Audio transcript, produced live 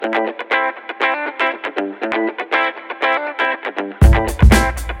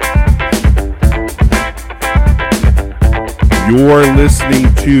You're listening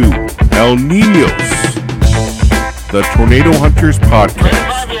to El Niños, the Tornado Hunters podcast.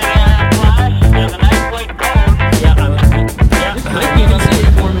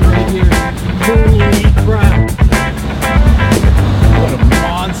 Holy crap. What a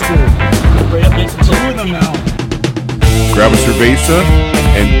monster. Two of them now. Grab a cerveza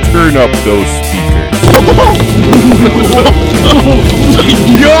and turn up those speakers.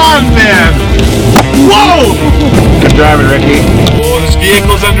 God, man! Whoa! Good driving, Ricky. Oh, this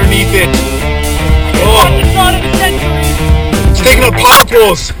vehicle's underneath it. Oh, it's taking up power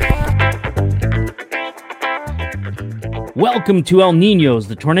poles. Welcome to El Niños,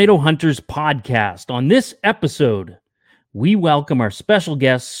 the Tornado Hunters podcast. On this episode, we welcome our special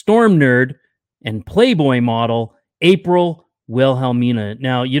guest, Storm Nerd and Playboy model, April Wilhelmina.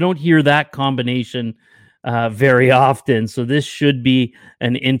 Now, you don't hear that combination very often, so this should be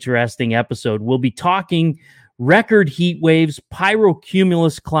an interesting episode. We'll be talking record heat waves,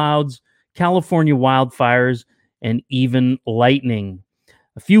 pyrocumulus clouds, California wildfires, and even lightning.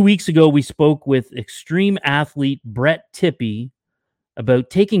 A few weeks ago, we spoke with extreme athlete Brett Tippie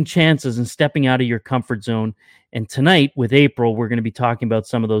about taking chances and stepping out of your comfort zone. And tonight with April, we're going to be talking about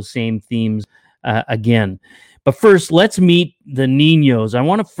some of those same themes again. But first, let's meet the Niños. I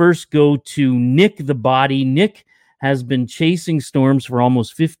want to first go to Nick the Body. Nick has been chasing storms for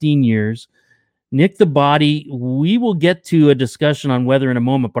almost 15 years. Nick the Body, we will get to a discussion on weather in a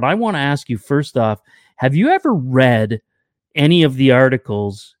moment, but I want to ask you first off, have you ever read any of the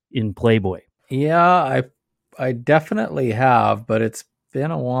articles in Playboy? Yeah, I definitely have, but it's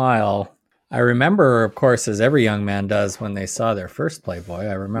been a while. I remember, of course, as every young man does when they saw their first Playboy.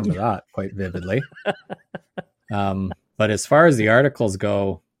 I remember that quite vividly. But as far as the articles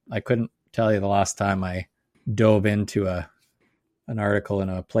go, I couldn't tell you the last time I dove into an article in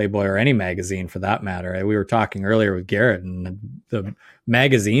a Playboy or any magazine for that matter. We were talking earlier with Garrett, and the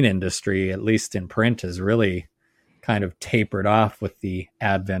magazine industry, at least in print, has really kind of tapered off with the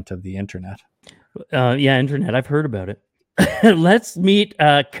advent of the internet. Yeah, internet. I've heard about it. Let's meet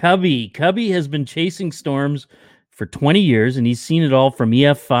Cubby. Cubby has been chasing storms for 20 years, and he's seen it all from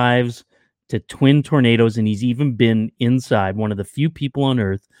EF5s to twin tornadoes, and he's even been inside, one of the few people on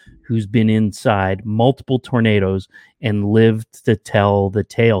Earth who's been inside multiple tornadoes and lived to tell the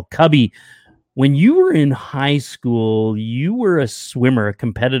tale. Cubby, when you were in high school, you were a swimmer, a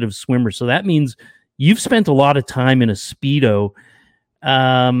competitive swimmer, so that means you've spent a lot of time in a Speedo.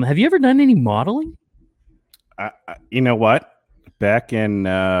 Have you ever done any modeling? You know what? Back in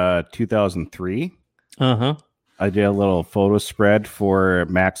 2003, I did a little photo spread for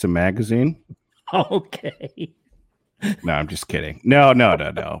Maxim magazine. Okay. No, I'm just kidding. No.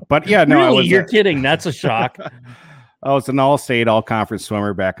 But yeah, no. Really? You're kidding. That's a shock. I was an all-state, all-conference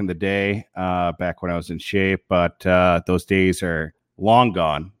swimmer back in the day, back when I was in shape. But those days are long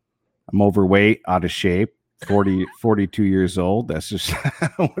gone. I'm overweight, out of shape, 42 years old. That's just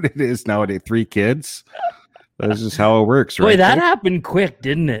what it is nowadays. 3 kids. That's just how it works, right? Boy, that happened quick,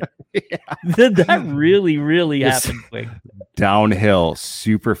 didn't it? Yeah. That really happened quick. Downhill,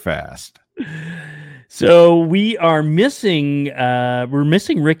 super fast. So we are missing, we're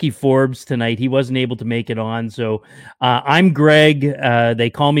missing Ricky Forbes tonight. He wasn't able to make it on. So I'm Greg. They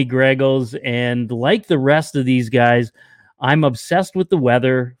call me Greggles. And like the rest of these guys, I'm obsessed with the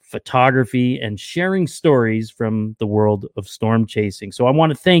weather, photography, and sharing stories from the world of storm chasing. So I want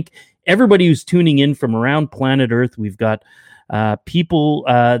to thank everybody who's tuning in from around planet Earth. We've got people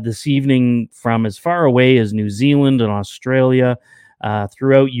this evening from as far away as New Zealand and Australia,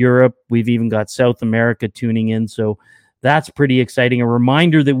 throughout Europe. We've even got South America tuning in. So that's pretty exciting. A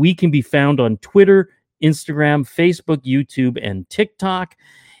reminder that we can be found on Twitter, Instagram, Facebook, YouTube, and TikTok.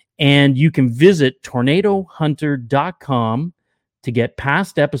 And you can visit tornadohunter.com to get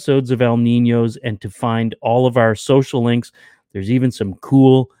past episodes of El Niños and to find all of our social links. There's even some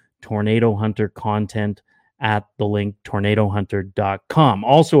cool Tornado Hunter content at the link tornadohunter.com.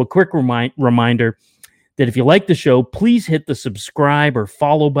 Also, a quick reminder that if you like the show, please hit the subscribe or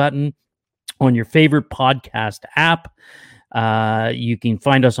follow button on your favorite podcast app. You can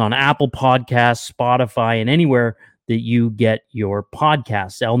find us on Apple Podcasts, Spotify, and anywhere that you get your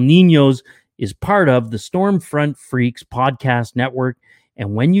podcasts. El Niños is part of the Stormfront Freaks podcast network.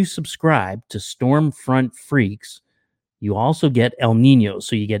 And when you subscribe to Stormfront Freaks, you also get El Niños.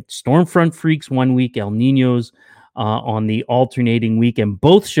 So you get Stormfront Freaks one week, El Niños on the alternating week. And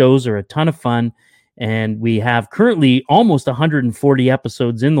both shows are a ton of fun. And we have currently almost 140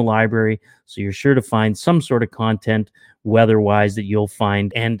 episodes in the library, so you're sure to find some sort of content weather-wise that you'll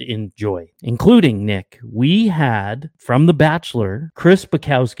find and enjoy, including, Nick, we had, from The Bachelor, Chris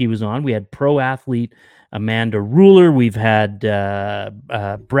Bukowski was on. We had pro athlete Amanda Ruler. We've had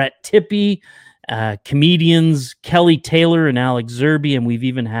Brett Tippie, comedians Kelly Taylor and Alex Zerbe, and we've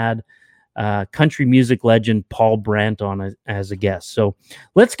even had country music legend Paul Brandt on as a guest. So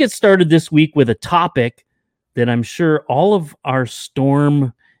let's get started this week with a topic that I'm sure all of our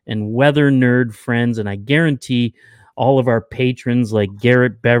storm and weather nerd friends, and I guarantee all of our patrons like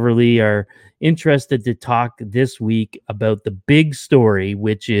Garrett Beverly, are interested to talk this week about the big story,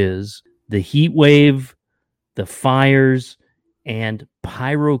 which is the heat wave, the fires, and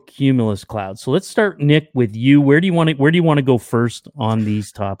pyrocumulus clouds. So let's start, Nick, with you. Where do you want to go first on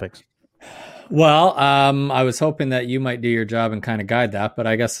these topics? Well, I was hoping that you might do your job and kind of guide that, but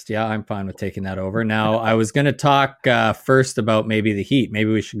I guess, yeah, I'm fine with taking that over. Now, I was going to talk first about maybe the heat.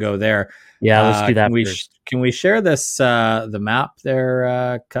 Maybe we should go there. Yeah, let's do that first. Can we share this, the map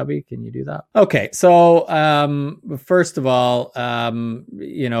there, Cubby? Can you do that? Okay, so first of all,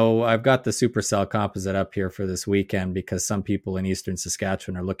 I've got the supercell composite up here for this weekend because some people in eastern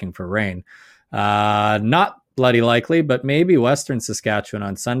Saskatchewan are looking for rain. Not bloody likely, but maybe western Saskatchewan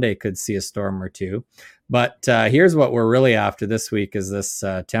on Sunday could see a storm or two. But here's what we're really after this week is this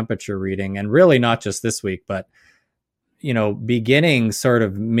temperature reading, and really not just this week, but beginning sort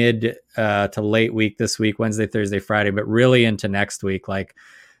of mid to late week this week, Wednesday, Thursday, Friday, but really into next week, like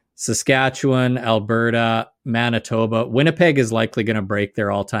Saskatchewan, Alberta, Manitoba. Winnipeg is likely going to break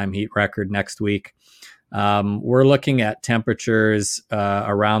their all-time heat record next week. We're looking at temperatures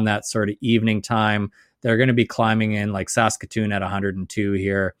around that sort of evening time. They're going to be climbing in, like Saskatoon at 102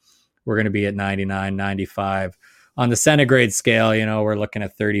 here. We're going to be at 99, 95. On the centigrade scale, we're looking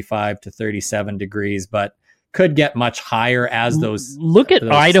at 35 to 37 degrees, but could get much higher as those... Look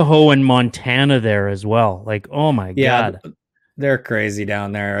at Idaho and Montana there as well. Like, oh my God. They're crazy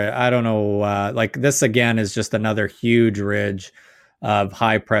down there. I don't know. This, again, is just another huge ridge of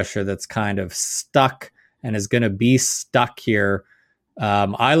high pressure that's kind of stuck and is going to be stuck here.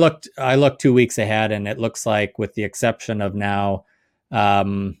 I looked 2 weeks ahead, and it looks like, with the exception of now,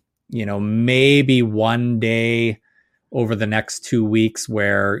 maybe one day over the next 2 weeks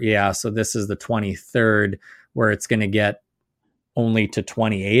where, so this is the 23rd, where it's going to get only to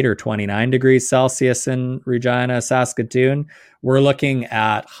 28 or 29 degrees Celsius in Regina, Saskatoon. We're looking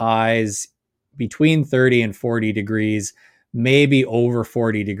at highs between 30 and 40 degrees, maybe over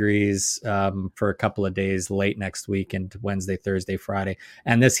 40 degrees for a couple of days late next week and Wednesday, Thursday, Friday.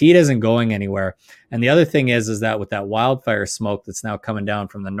 And this heat isn't going anywhere. And the other thing is that with that wildfire smoke that's now coming down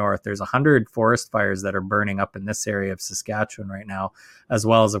from the north, there's 100 forest fires that are burning up in this area of Saskatchewan right now, as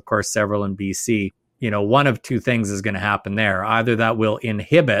well as, of course, several in BC. One of two things is going to happen there. Either that will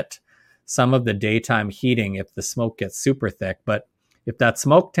inhibit some of the daytime heating if the smoke gets super thick, but if that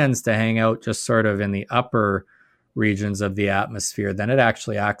smoke tends to hang out just sort of in the upper regions of the atmosphere, then it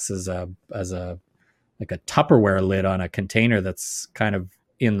actually acts as a Tupperware lid on a container that's kind of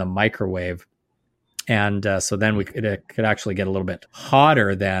in the microwave, and so then it could actually get a little bit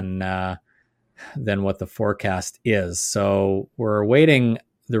hotter than what the forecast is. So we're awaiting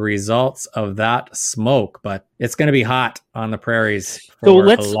the results of that smoke, but it's going to be hot on the prairies for a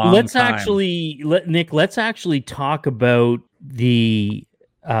long time. Let's actually talk about the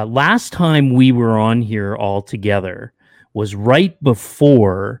last time we were on here all together was right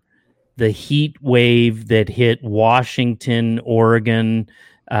before the heat wave that hit Washington, Oregon,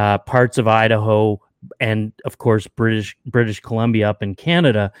 parts of Idaho, and of course British Columbia up in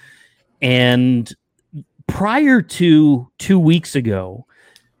Canada. And prior to 2 weeks ago,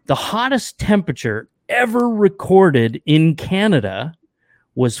 the hottest temperature ever recorded in Canada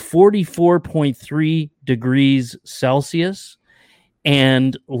was 44.3 degrees Celsius.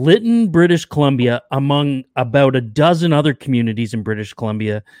 And Lytton, British Columbia, among about a dozen other communities in British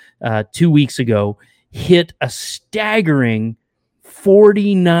Columbia 2 weeks ago, hit a staggering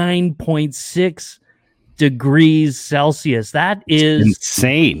 49.6 degrees Celsius. That is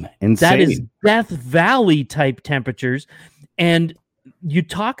insane. That is Death Valley type temperatures. And you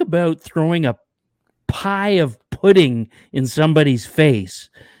talk about throwing a pie of pudding in somebody's face.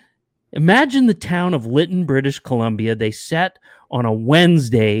 Imagine the town of Lytton, British Columbia. They set on a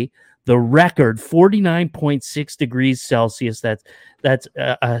Wednesday the record 49.6 degrees Celsius. That's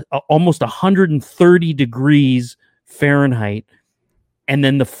almost 130 degrees Fahrenheit. And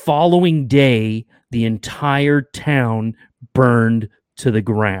then the following day, the entire town burned to the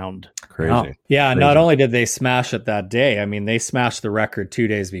ground. Crazy. Oh. Yeah, Crazy. not only did they smash it that day, I mean, they smashed the record 2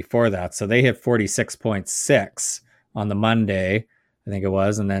 days before that. So they hit 46.6 on the Monday, I think it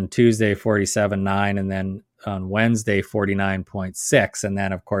was, and then Tuesday 47.9, and then on Wednesday 49.6, and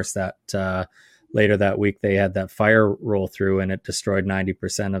then of course that later that week they had that fire roll through and it destroyed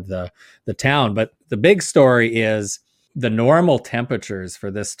 90% of the town. But the big story is the normal temperatures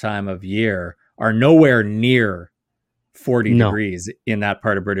for this time of year are nowhere near 40 degrees in that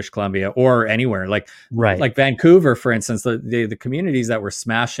part of British Columbia or anywhere like Vancouver, for instance. The communities that were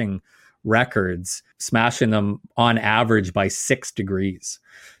smashing records, smashing them on average by 6 degrees.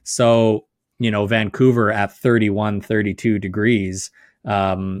 So, Vancouver at 31, 32 degrees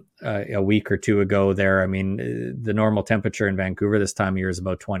a week or two ago there. I mean, the normal temperature in Vancouver this time of year is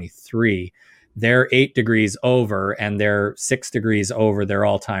about 23. They're 8 degrees over, and they're 6 degrees over their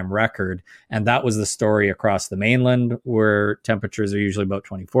all-time record. And that was the story across the mainland, where temperatures are usually about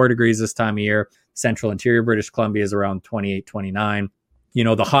 24 degrees this time of year. Central interior British Columbia is around 28, 29.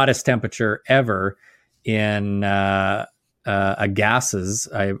 The hottest temperature ever in Agassiz,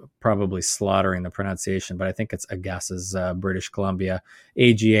 I'm probably slaughtering the pronunciation, but I think it's Agassiz, British Columbia,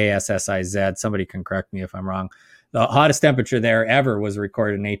 Agassiz. Somebody can correct me if I'm wrong. The hottest temperature there ever was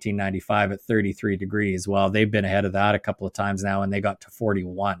recorded in 1895 at 33 degrees. Well, they've been ahead of that a couple of times now, and they got to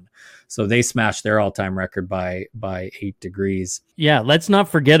 41. So they smashed their all-time record by 8 degrees. Yeah, let's not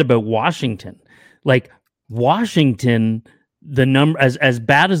forget about Washington. Like Washington, as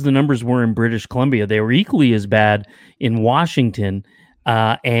bad as the numbers were in British Columbia, they were equally as bad in Washington.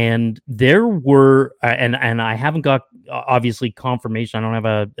 And there were, and I haven't got obviously confirmation. I don't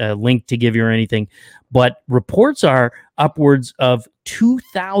have a link to give you or anything, but reports are upwards of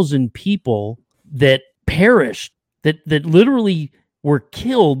 2,000 people that perished, that literally were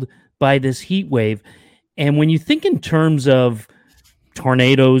killed by this heat wave. And when you think in terms of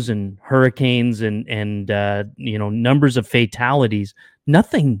tornadoes and hurricanes and numbers of fatalities,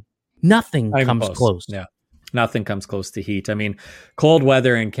 nothing comes close. Yeah. Nothing comes close to heat. I mean, cold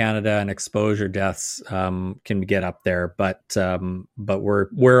weather in Canada and exposure deaths can get up there, but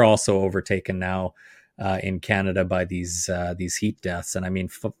we're also overtaken now in Canada by these heat deaths. And I mean,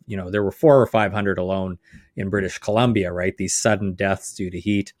 there were 400 or 500 alone in British Columbia, right? These sudden deaths due to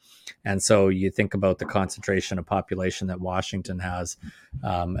heat. And so you think about the concentration of population that Washington has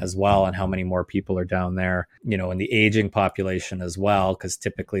as well, and how many more people are down there, and the aging population as well, because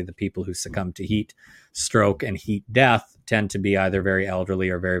typically the people who succumb to heat stroke and heat death tend to be either very elderly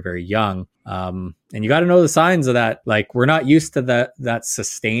or very, very young. And you got to know the signs of that. Like, we're not used to that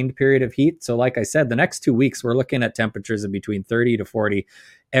sustained period of heat. So like I said, the next 2 weeks, we're looking at temperatures of between 30 to 40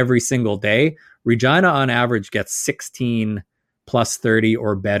 every single day. Regina on average gets 16 plus 30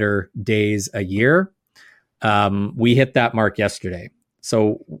 or better days a year. We hit that mark yesterday.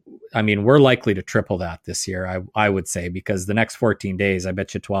 So, I mean, we're likely to triple that this year, I would say, because the next 14 days, I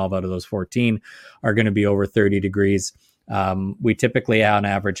bet you 12 out of those 14 are going to be over 30 degrees. We typically on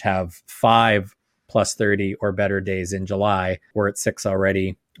average have 5 plus 30 or better days in July. We're at 6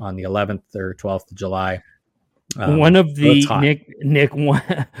 already on the 11th or 12th of July. One of the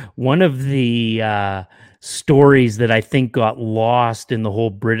one of the stories that I think got lost in the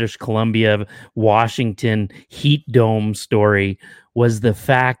whole British Columbia, Washington heat dome story was the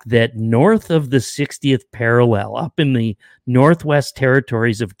fact that north of the 60th parallel, up in the Northwest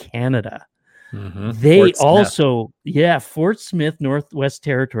Territories of Canada, they also, Fort Smith, Northwest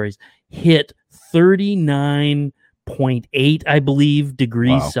Territories, hit 39.8, I believe,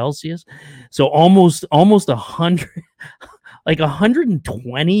 degrees Celsius. So almost 100, like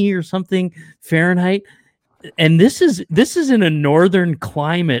 120 or something Fahrenheit. And this is in a northern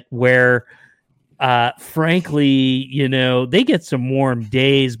climate where, frankly, they get some warm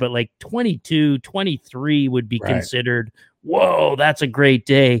days, but like 22, 23 would be considered, whoa, that's a great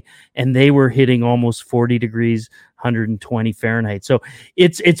day. And they were hitting almost 40 degrees, 120 Fahrenheit. So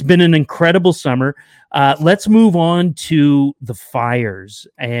it's been an incredible summer. Let's move on to the fires,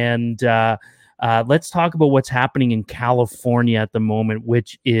 and let's talk about what's happening in California at the moment,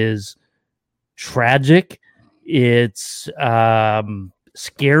 which is tragic. It's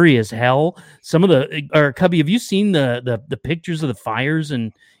scary as hell. Cubby, have you seen the pictures of the fires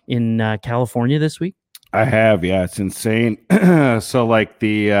in California this week? I have, yeah. It's insane. So like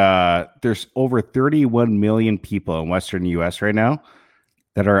there's over 31 million people in Western US right now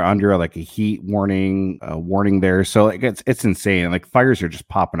that are under like a heat warning there. So like it's insane. Like fires are just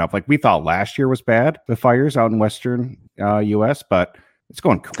popping up. Like we thought last year was bad, the fires out in Western US, but it's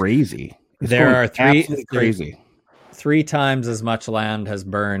going crazy. There are crazy. 3 times as much land has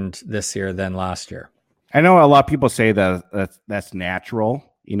burned this year than last year. I know a lot of people say that that's natural,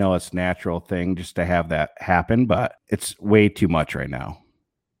 it's a natural thing just to have that happen, but it's way too much right now.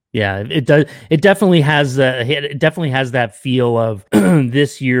 Yeah, it does. It definitely has that feel of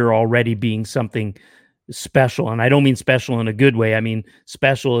this year already being something special. And I don't mean special in a good way. I mean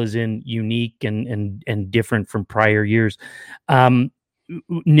special as in unique and different from prior years.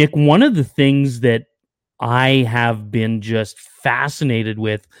 Nick, one of the things that I have been just fascinated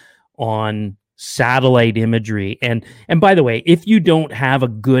with on satellite imagery, and by the way, if you don't have a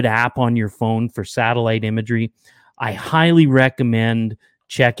good app on your phone for satellite imagery, I highly recommend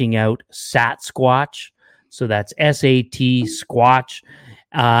checking out SatSquatch. So that's SAT Squatch.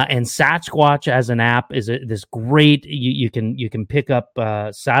 And SatSquatch as an app is this great. You can pick up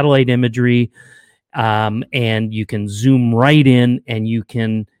satellite imagery, and you can zoom right in, and you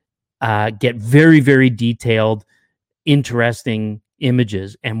can get very, very detailed, interesting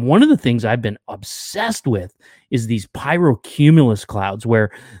images. And one of the things I've been obsessed with is these pyrocumulus clouds,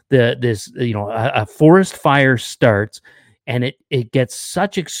 where a forest fire starts. And it gets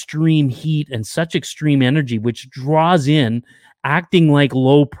such extreme heat and such extreme energy, which draws in, acting like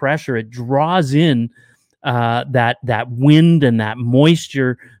low pressure, it draws in that wind and that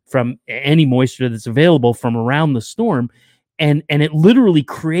moisture from any moisture that's available from around the storm. And it literally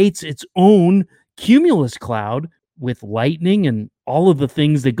creates its own cumulus cloud with lightning and all of the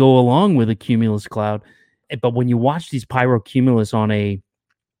things that go along with a cumulus cloud. But when you watch these pyrocumulus on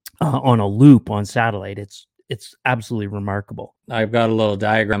a loop on satellite, it's absolutely remarkable. I've got a little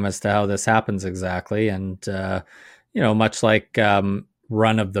diagram as to how this happens exactly. And, much like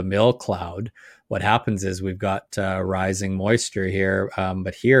run-of-the-mill cloud, what happens is we've got rising moisture here.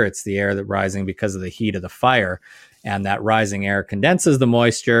 But here it's the air that rising because of the heat of the fire. And that rising air condenses the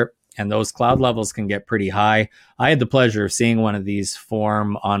moisture, and those cloud levels can get pretty high. I had the pleasure of seeing one of these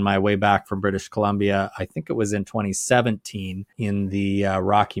form on my way back from British Columbia. I think it was in 2017 in the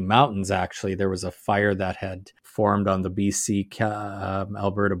Rocky Mountains, actually. There was a fire that had formed on the BC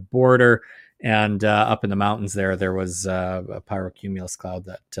Alberta border. And up in the mountains there was a pyrocumulus cloud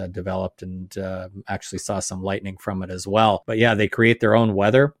that developed, and actually saw some lightning from it as well. But yeah, they create their own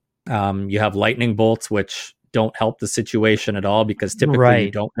weather. You have lightning bolts, which don't help the situation at all, because typically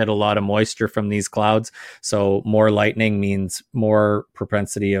you don't get a lot of moisture from these clouds. So more lightning means more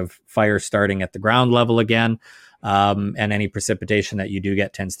propensity of fire starting at the ground level again. And any precipitation that you do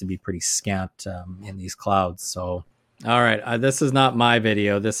get tends to be pretty scant in these clouds. So, all right, this is not my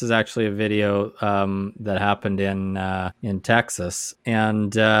video. This is actually a video that happened in Texas,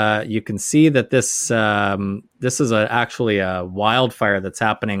 and you can see that this is actually a wildfire that's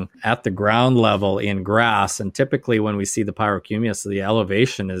happening at the ground level in grass. And typically, when we see the pyrocumulus, the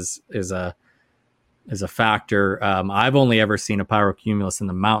elevation is a factor. I've only ever seen a pyrocumulus in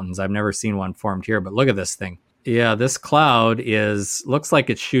the mountains. I've never seen one formed here. But look at this thing. Yeah, this cloud looks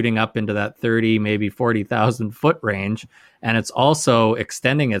like it's shooting up into that 30, maybe 40,000 foot range. And it's also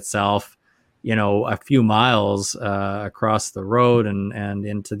extending itself, a few miles across the road and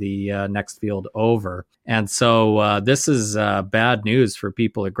into the next field over. And so this is bad news for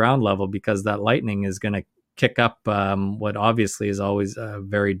people at ground level, because that lightning is going to kick up what obviously is always a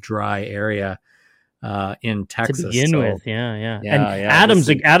very dry area in Texas to begin with. And Adam's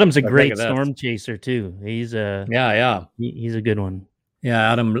a great storm chaser too. He's he's a good one.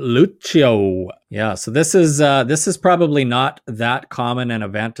 Yeah, Adam Lucio. Yeah, so this is probably not that common an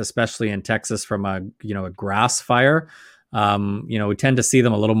event, especially in Texas, from a grass fire. We tend to see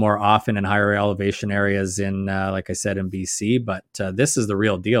them a little more often in higher elevation areas in, like I said, in BC. But this is the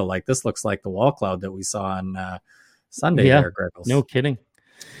real deal. Like, this looks like the wall cloud that we saw on Sunday. Yeah, there, Greggles. No kidding.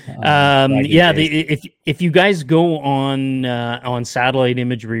 If you guys go on satellite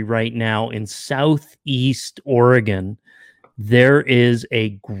imagery right now in southeast Oregon, there is a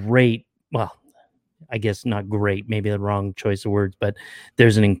great, well, I guess not great, maybe the wrong choice of words, but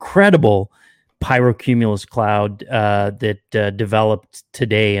there's an incredible pyrocumulus cloud that developed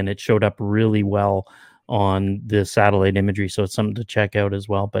today, and it showed up really well on the satellite imagery. So it's something to check out as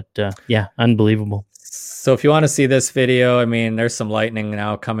well. But unbelievable. So if you want to see this video, I mean, there's some lightning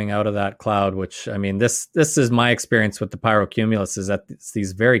now coming out of that cloud, which, I mean, this is my experience with the pyrocumulus, is that it's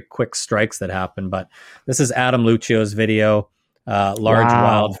these very quick strikes that happen. But this is Adam Lucio's video. Large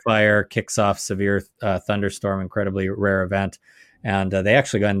wildfire kicks off severe thunderstorm, incredibly rare event. And they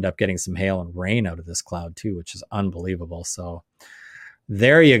actually ended up getting some hail and rain out of this cloud too, which is unbelievable. So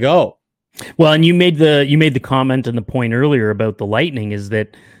there you go. Well, and you made the comment and the point earlier about the lightning, is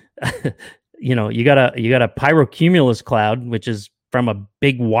that you got a pyrocumulus cloud, which is from a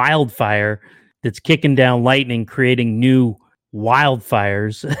big wildfire that's kicking down lightning, creating new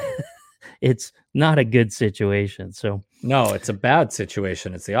wildfires. It's not a good situation. So No, it's a bad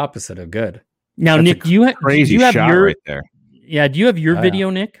situation. It's the opposite of good. Now, That's Nick, a do Crazy you have shot your right there. do you have your Yeah. video,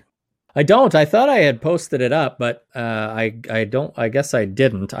 Nick? I don't. I thought I had posted it up, but I don't. I guess I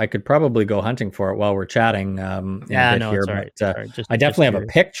didn't. I could probably go hunting for it while we're chatting. In a bit no, here, it's all right. but Sorry, I definitely have a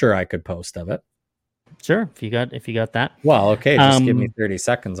curious. picture I could post of it. Sure, if you got that. Well, okay, just give me Um, 30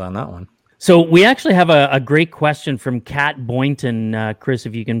 seconds on that one. So we actually have a great question from Kat Boynton. Chris,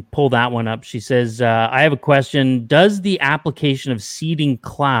 if you can pull that one up. She says, I have a question. Does the application of seeding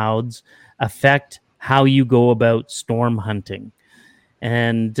clouds affect how you go about storm hunting?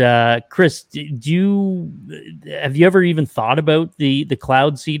 And Chris, have you ever even thought about the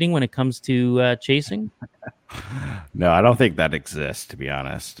cloud seeding when it comes to chasing? No, I don't think that exists, to be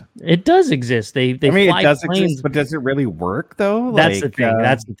honest. It does exist. They I mean, fly it does planes. exist, but does it really work though? That's the Like, thing.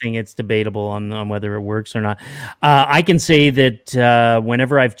 That's the thing. It's debatable on whether it works or not. I can say that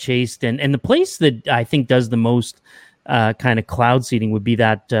whenever I've chased, and the place that I think does the most kind of cloud seeding would be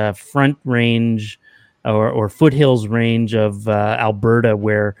that front range or foothills range of Alberta,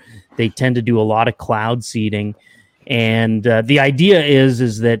 where they tend to do a lot of cloud seeding. And the idea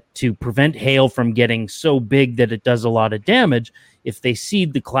is that to prevent hail from getting so big that it does a lot of damage, if they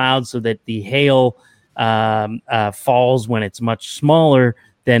seed the clouds so that the hail falls when it's much smaller,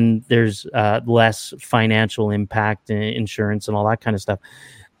 then there's less financial impact, insurance, and all that kind of stuff.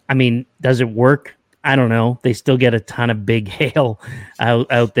 I mean, does it work? I don't know. They still get a ton of big hail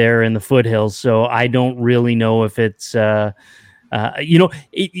out there in the foothills, so I don't really know if it's one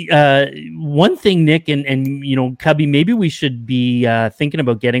thing, Nick, and Cubby, maybe we should be thinking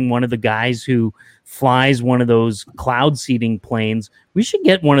about getting one of the guys who flies one of those cloud seeding planes. We should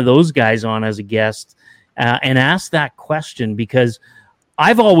get one of those guys on as a guest and ask that question, because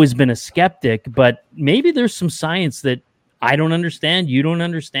I've always been a skeptic, but maybe there's some science that I don't understand, you don't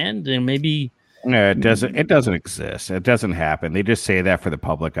understand, and maybe. No, it doesn't. It doesn't exist. It doesn't happen. They just say that for the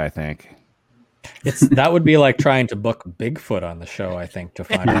public, I think. That would be like trying to book Bigfoot on the show, I think, to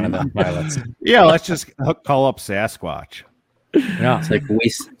find one of the pilots. Yeah, let's just call up Sasquatch. Yeah.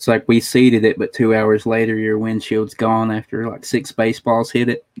 It's like we seeded it, but 2 hours later, your windshield's gone after like 6 baseballs hit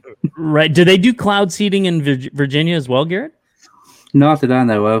it. Right. Do they do cloud seeding in Virginia as well, Garrett? Not that I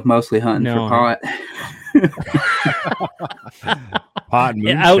know of. Mostly hunting for pot. Pot and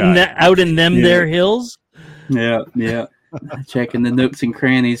out in them there hills. Yeah. Checking the nooks and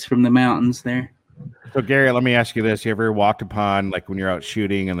crannies from the mountains there. So, Gary, let me ask you this: you ever walked upon, like, when you're out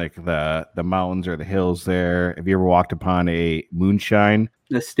shooting and like the mountains or the hills there? Have you ever walked upon a moonshine?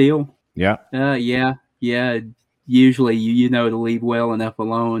 The steel? Yeah. Yeah. Usually, you know to leave well enough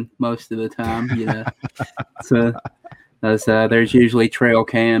alone most of the time. So there's usually trail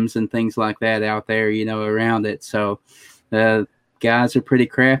cams and things like that out there, around it. So guys are pretty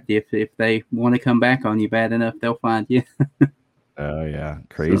crafty. If they want to come back on you bad enough, they'll find you. Oh, yeah.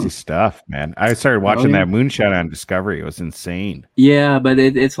 Crazy stuff, man. I started watching that moonshine on Discovery. It was insane. Yeah, but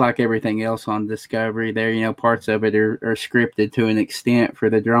it's like everything else on Discovery there. Parts of it are scripted to an extent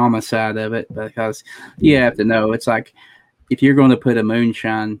for the drama side of it, because you have to know. It's like if you're going to put a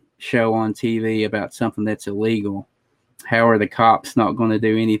moonshine show on TV about something that's illegal, how are the cops not going to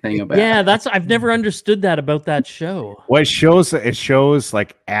do anything about it? Yeah, I've never understood that about that show. Well, it shows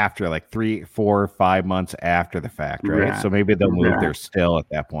like after, like 3, 4, 5 months after the fact, right? So maybe they'll move their still at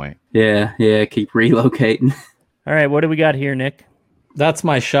that point. Yeah, keep relocating. All right, what do we got here, Nick? That's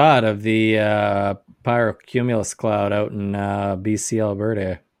my shot of the pyrocumulus cloud out in BC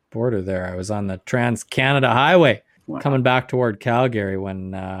Alberta border there. I was on the Trans-Canada Highway. Wow. Coming back toward Calgary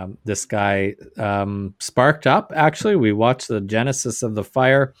when this guy sparked up. Actually, we watched the genesis of the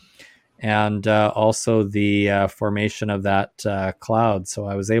fire and also the formation of that cloud. So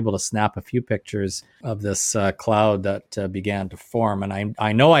I was able to snap a few pictures of this cloud that began to form. And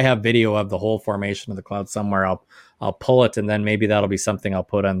I know I have video of the whole formation of the cloud somewhere. I'll pull it, and then maybe that'll be something I'll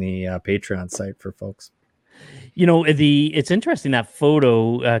put on the Patreon site for folks. It's interesting, that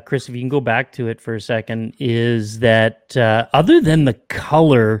photo, Chris, if you can go back to it for a second, is that other than the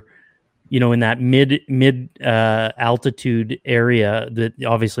color, in that mid altitude area that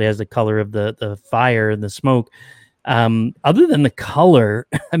obviously has the color of the fire and the smoke, other than the color,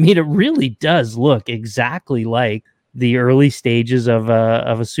 I mean, it really does look exactly like the early stages of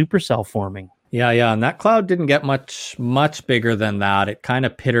a supercell forming. Yeah, and that cloud didn't get much bigger than that. It kind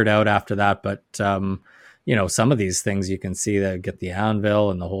of pittered out after that, but some of these things you can see that get the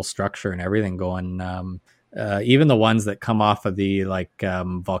anvil and the whole structure and everything going. Even the ones that come off of the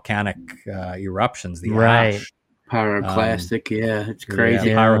volcanic eruptions, the ash. Pyroclastic, it's crazy.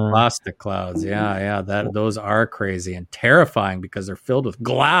 Yeah, pyroclastic clouds, those are crazy and terrifying because they're filled with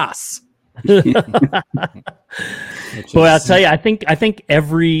glass. Boy, I'll tell you, I think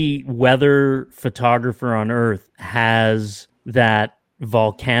every weather photographer on Earth has that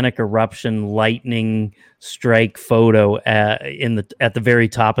volcanic eruption lightning strike photo at the very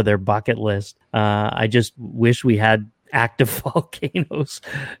top of their bucket list. I just wish we had active volcanoes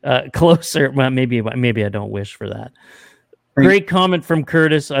closer. Well, maybe I don't wish for that. Great comment from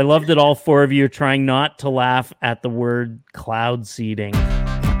Curtis. I loved that all four of you are trying not to laugh at the word cloud seeding.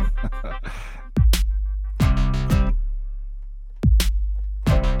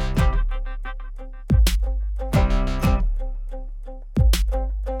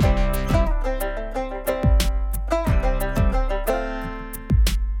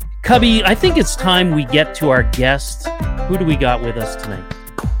 Cubby, I think it's time we get to our guest. Who do we got with us tonight?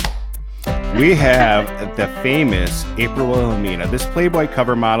 We have the famous April Wilhelmina. This Playboy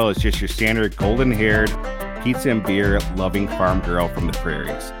cover model is just your standard golden-haired, pizza and beer loving farm girl from the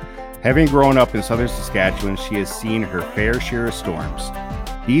prairies. Having grown up in southern Saskatchewan, she has seen her fair share of storms.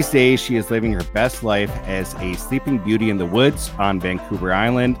 These days, she is living her best life as a sleeping beauty in the woods on Vancouver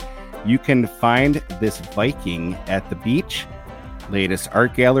Island. You can find this Viking at the beach, latest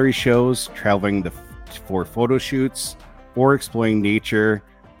art gallery shows, traveling for photo shoots, or exploring nature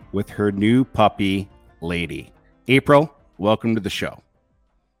with her new puppy, Lady. April, welcome to the show.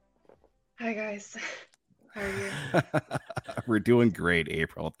 Hi, guys. How are you? We're doing great,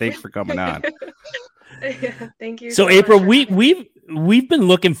 April. Thanks for coming on. Yeah, thank you. So April, we've been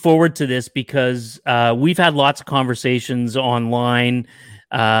looking forward to this because we've had lots of conversations online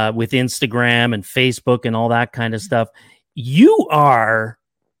with Instagram and Facebook and all that kind of stuff. You are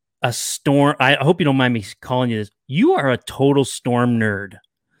a storm. I hope you don't mind me calling you this. You are a total storm nerd.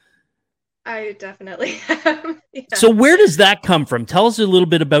 I definitely am. Yeah. So where does that come from? Tell us a little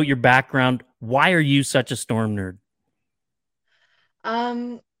bit about your background. Why are you such a storm nerd?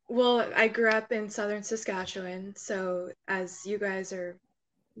 Well, I grew up in southern Saskatchewan, so as you guys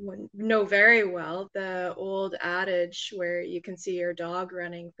know very well, the old adage where you can see your dog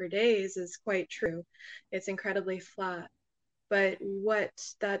running for days is quite true. It's incredibly flat. But what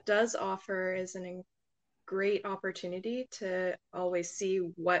that does offer is a great opportunity to always see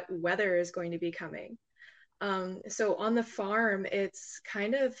what weather is going to be coming. So on the farm, it's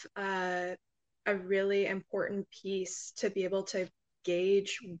kind of a really important piece to be able to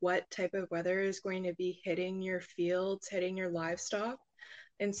gauge what type of weather is going to be hitting your fields, hitting your livestock.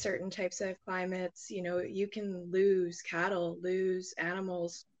 In certain types of climates, you can lose cattle, lose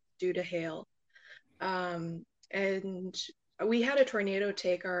animals due to hail. And we had a tornado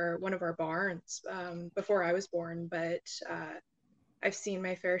take one of our barns before I was born, but I've seen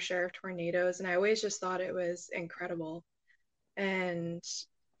my fair share of tornadoes, and I always just thought it was incredible. And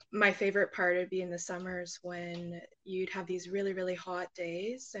my favorite part would be in the summers when you'd have these really, really hot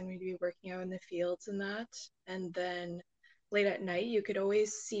days and we'd be working out in the fields and that. And then late at night, you could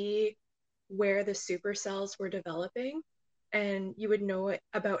always see where the supercells were developing, and you would know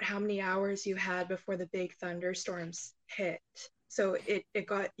about how many hours you had before the big thunderstorms hit. So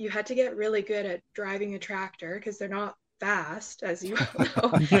you had to get really good at driving a tractor because they're not fast, as you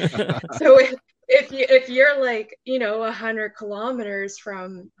all know. So if you're like 100 kilometers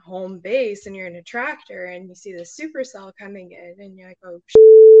from home base and you're in a tractor and you see the supercell coming in and you're like, oh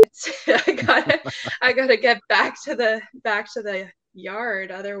shit, I gotta get back to the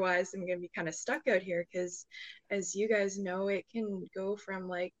yard, otherwise I'm gonna be kind of stuck out here, because as you guys know, it can go from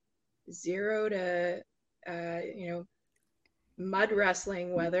like 0 to mud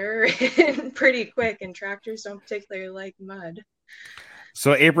wrestling weather pretty quick, and tractors don't particularly like mud.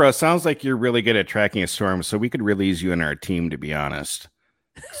 So April, it sounds like you're really good at tracking a storm, so we could really use you in our team, to be honest.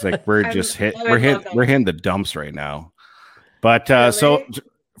 It's like we're hitting the dumps right now. But really? So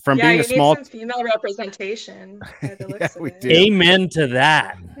from being a small need some female representation by the looks of it. Amen to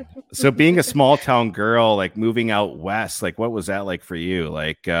that. So being a small town girl, like moving out west, like what was that like for you?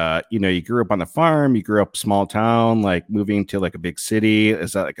 Like you grew up on the farm, you grew up small town, like moving to like a big city.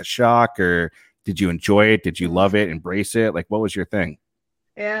 Is that like a shock, or did you enjoy it? Did you love it, embrace it? Like what was your thing?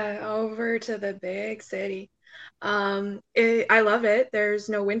 Yeah, over to the big city. I love it. There's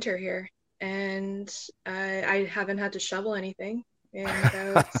no winter here, and I haven't had to shovel anything in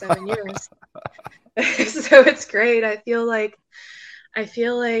about 7 years. So it's great. I feel like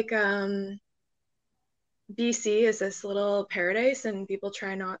BC is this little paradise, and people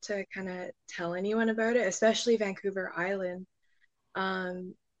try not to kind of tell anyone about it, especially Vancouver Island,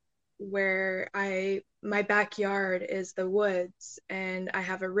 where my backyard is the woods, and I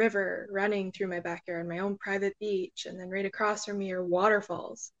have a river running through my backyard, my own private beach, and then right across from me are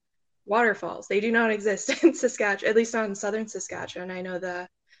waterfalls. They do not exist in Saskatchewan, at least not in southern Saskatchewan. I know the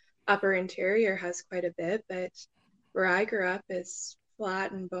upper interior has quite a bit, but where I grew up is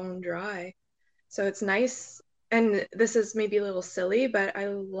flat and bone dry. So it's nice. And this is maybe a little silly, but I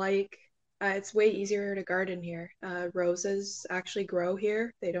like it's way easier to garden here. Roses actually grow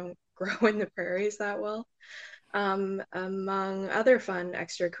here. They don't grow in the prairies that well, among other fun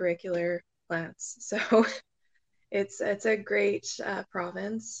extracurricular plants. So it's a great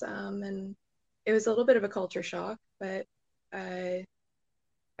province, and it was a little bit of a culture shock, but I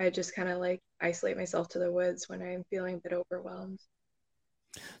just kind of like isolate myself to the woods when I'm feeling a bit overwhelmed.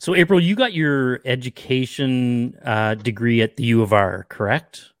 So, April, you got your education degree at the U of R,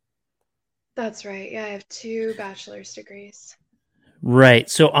 correct? That's right. Yeah, I have 2 bachelor's degrees. Right.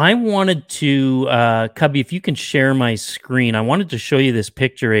 So I wanted to, Cubby, if you can share my screen, I wanted to show you this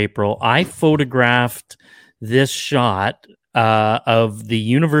picture, April. I photographed this shot of the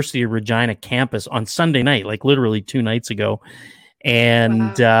University of Regina campus on Sunday night, like literally 2 nights ago.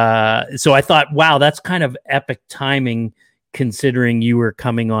 And so I thought, wow, that's kind of epic timing considering you were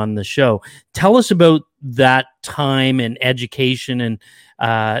coming on the show. Tell us about that time and education. And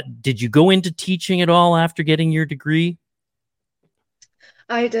did you go into teaching at all after getting your degree?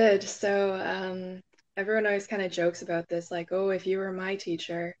 I did. So everyone always kind of jokes about this, like, oh, if you were my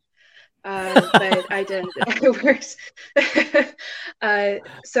teacher. But I didn't. I worked.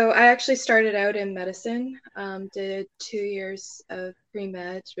 So I actually started out in medicine, did 2 years of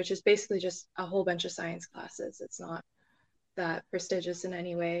pre-med, which is basically just a whole bunch of science classes. It's not that prestigious in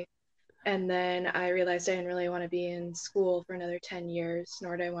any way. And then I realized I didn't really want to be in school for another 10 years,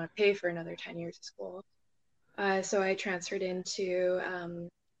 nor did I want to pay for another 10 years of school. So I transferred into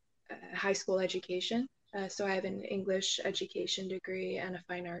high school education. So I have an English education degree and a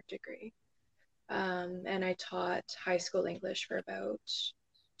fine art degree. And I taught high school English for about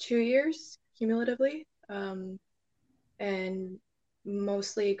 2 years cumulatively, and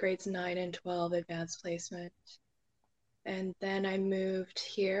mostly grades 9 and 12 advanced placement. And then I moved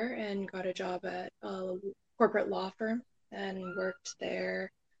here and got a job at a corporate law firm and worked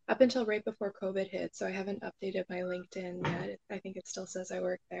there up until right before COVID hit. So I haven't updated my LinkedIn yet. I think it still says I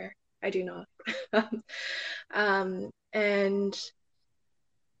work there. I do not. And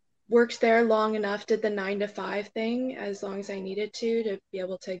worked there long enough, did the 9 to 5 thing as long as I needed to be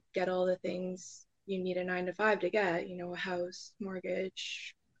able to get all the things you need a 9 to 5 to get, you know, a house,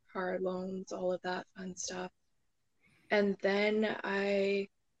 mortgage, car loans, all of that fun stuff. And then I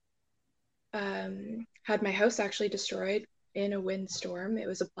had my house actually destroyed in a windstorm. It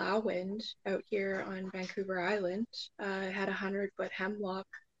was a plow wind out here on Vancouver Island. I had a 100-foot hemlock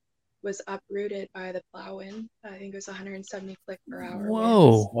was uprooted by the plow wind. I think it was 170 click per hour. Whoa.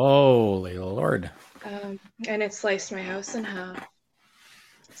 Winds. Holy Lord. And it sliced my house in half.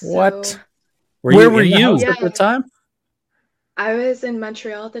 What? So, Where were you at the time? I was in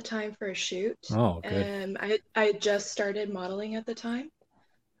Montreal at the time for a shoot. Oh, good. I had just started modeling at the time.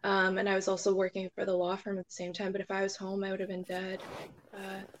 And I was also working for the law firm at the same time. But if I was home, I would have been dead.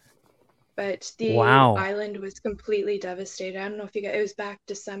 But the island was completely devastated. I don't know if you guys, it was back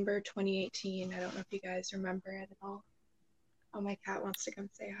December 2018. I don't know if you guys remember it at all. Oh, my cat wants to come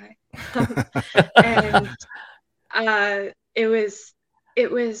say hi. And it was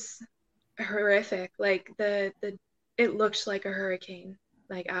horrific. Like it looked like a hurricane,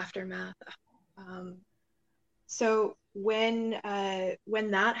 like aftermath. So when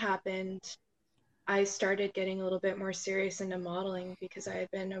that happened, I started getting a little bit more serious into modeling because I had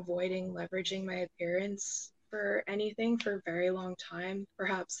been avoiding leveraging my appearance for anything for a very long time,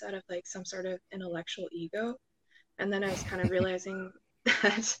 perhaps out of like some sort of intellectual ego. And then I was kind of realizing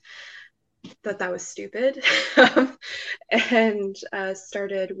that was stupid, and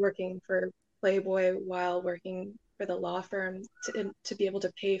started working for Playboy while working for the law firm to be able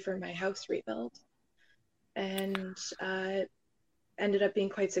to pay for my house rebuild. And ended up being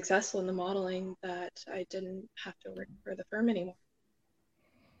quite successful in the modeling that I didn't have to work for the firm anymore.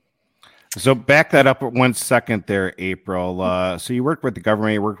 So back that up 1 second there, April. So you worked with the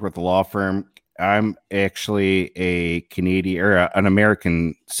government, you worked with the law firm. I'm actually a Canadian or an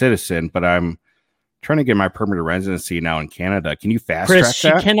American citizen, but I'm trying to get my permanent residency now in Canada. Can you fast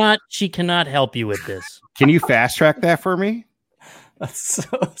track that? She cannot help you with this. Can you fast track that for me? That's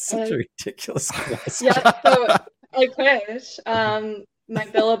such a ridiculous question. Yeah, so I could. My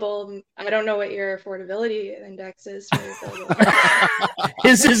billable, I don't know what your affordability index is for your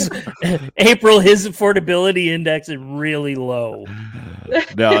billable. April, his affordability index is really low.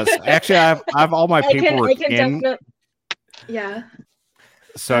 No, actually, I've all my paperwork in. Yeah.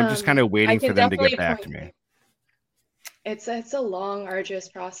 So I'm just kind of waiting for them to get back to me. It's a long, arduous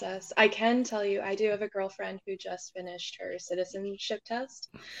process. I can tell you, I do have a girlfriend who just finished her citizenship test,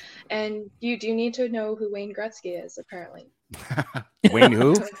 and you do need to know who Wayne Gretzky is, apparently. Wayne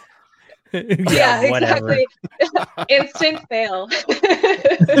who? Yeah, whatever. exactly. Instant fail.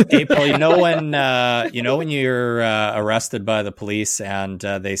 April, you know when you're arrested by the police and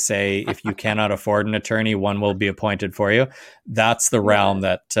they say if you cannot afford an attorney, one will be appointed for you. That's the realm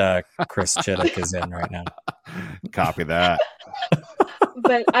that Chris Chiddick is in right now. Copy that.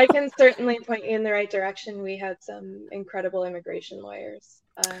 But I can certainly point you in the right direction. We had some incredible immigration lawyers.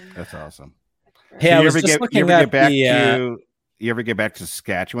 That's awesome. Hey, So I you was ever just get looking you ever at get back the. to you ever get back to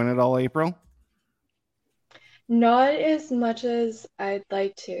Saskatchewan at all, April? Not as much as I'd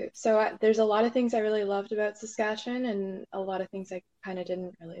like to. So there's a lot of things I really loved about Saskatchewan, and a lot of things I kind of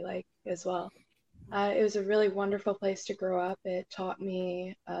didn't really like as well. It was a really wonderful place to grow up. It taught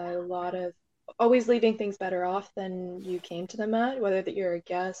me a lot of always leaving things better off than you came to them at, whether that you're a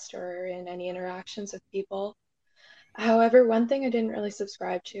guest or in any interactions with people. However, one thing I didn't really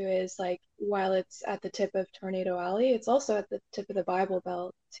subscribe to is like while it's at the tip of Tornado Alley, it's also at the tip of the Bible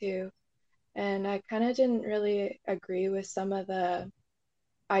Belt too. And I kind of didn't really agree with some of the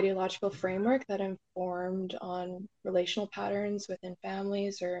ideological framework that informed on relational patterns within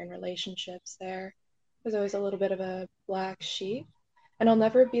families or in relationships there. It was always a little bit of a black sheep. And I'll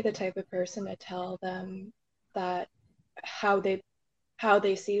never be the type of person to tell them that how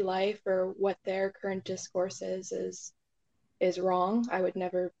they see life or what their current discourse is wrong. I would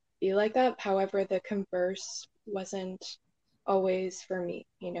never be like that. However, the converse wasn't always for me,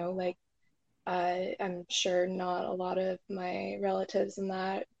 like I'm sure not a lot of my relatives and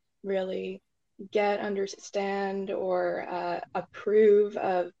that really understand, or approve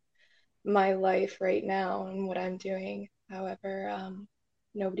of my life right now and what I'm doing. However,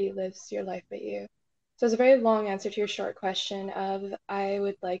 nobody lives your life but you. So it's a very long answer to your short question of I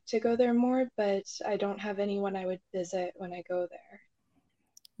would like to go there more, but I don't have anyone I would visit when I go there.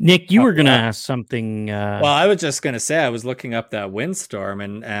 Nick, you were going to ask something. Well, I was just going to say I was looking up that windstorm,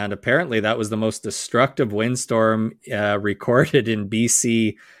 and apparently that was the most destructive windstorm recorded in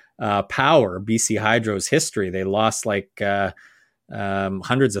BC BC Hydro's history. They lost like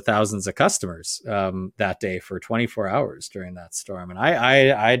hundreds of thousands of customers that day for 24 hours during that storm. And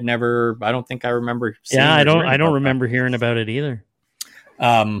I don't think I remember seeing I don't remember hearing about it either.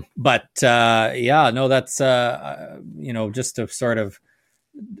 But that's just to sort of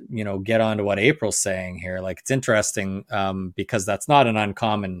get on to what April's saying here. Like, it's interesting because that's not an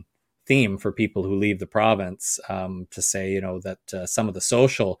uncommon theme for people who leave the province, to say, that some of the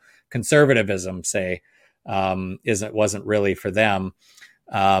social conservatism, say, wasn't really for them.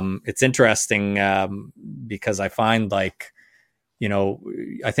 It's interesting because I find, like,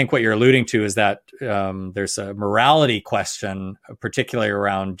 I think what you're alluding to is that there's a morality question, particularly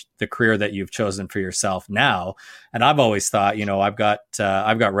around the career that you've chosen for yourself now. And I've always thought, I've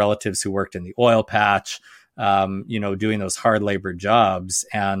got relatives who worked in the oil patch, doing those hard labor jobs.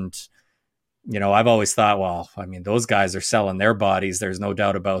 And, I've always thought, well, I mean, those guys are selling their bodies. There's no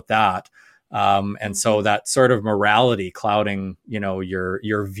doubt about that. And so that sort of morality clouding,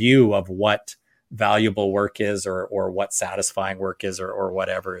 your view of what valuable work is, or what satisfying work is, or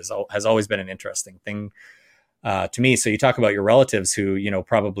whatever has always been an interesting thing to me. So you talk about your relatives who,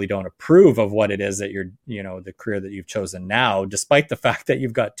 probably don't approve of what it is that you're, the career that you've chosen now, despite the fact that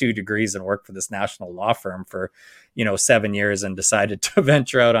you've got 2 degrees and worked for this national law firm for, 7 years and decided to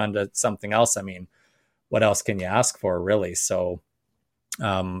venture out onto something else. I mean, what else can you ask for, really? So,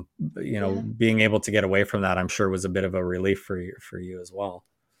 being able to get away from that, I'm sure, was a bit of a relief for you as well.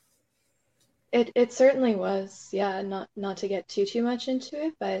 It certainly was, yeah. Not to get too much into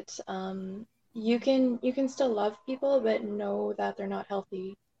it, but you can still love people, but know that they're not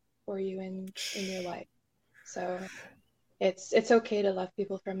healthy for you in your life. So it's okay to love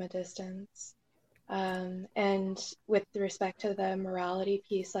people from a distance. And with respect to the morality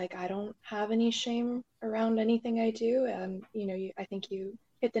piece, like, I don't have any shame around anything I do. I think you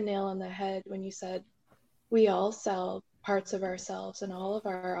hit the nail on the head when you said we all sell parts of ourselves in all of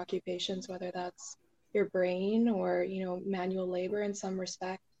our occupations, whether that's your brain or, manual labor in some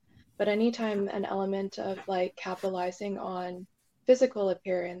respect. But anytime an element of like capitalizing on physical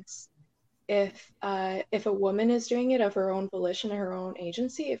appearance, if a woman is doing it of her own volition, her own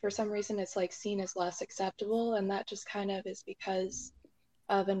agency, if for some reason it's like seen as less acceptable, and that just kind of is because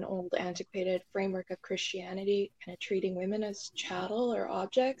of an old antiquated framework of Christianity, kind of treating women as chattel or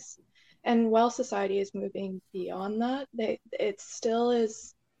objects. And while society is moving beyond that, it's still a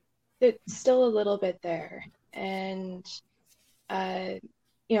little bit there. And,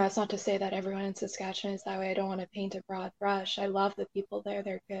 it's not to say that everyone in Saskatchewan is that way. I don't want to paint a broad brush. I love the people there.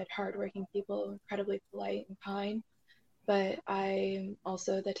 They're good, hardworking people, incredibly polite and kind. But I'm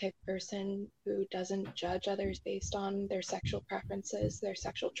also the type of person who doesn't judge others based on their sexual preferences, their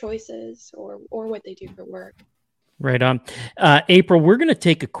sexual choices, or what they do for work. Right on. April, we're going to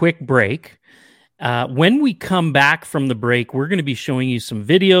take a quick break. When we come back from the break, we're going to be showing you some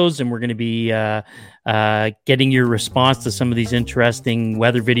videos, and we're going to be getting your response to some of these interesting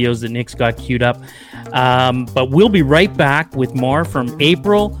weather videos that Nick's got queued up. But we'll be right back with more from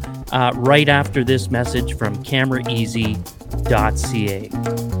April right after this message from CameraEasy.ca.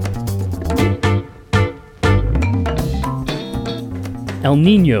 El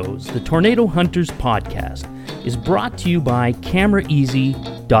Niños, the Tornado Hunters podcast, is brought to you by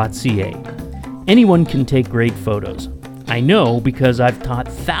CameraEasy.ca. Anyone can take great photos. I know because I've taught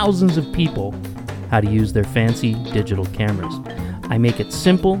thousands of people how to use their fancy digital cameras. I make it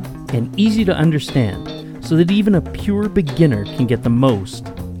simple and easy to understand so that even a pure beginner can get the most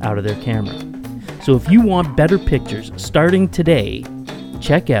out of their camera. So if you want better pictures starting today,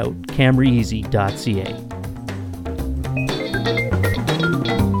 check out CameraEasy.ca.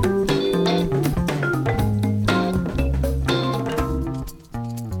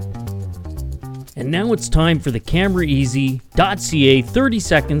 And now it's time for the CameraEasy.ca 30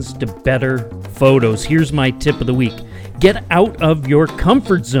 seconds to better photos. Here's my tip of the week. Get out of your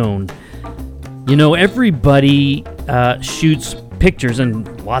comfort zone. Everybody shoots pictures,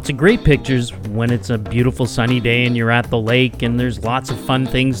 and lots of great pictures, when it's a beautiful sunny day and you're at the lake and there's lots of fun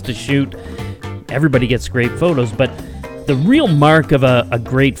things to shoot. Everybody gets great photos, but the real mark of a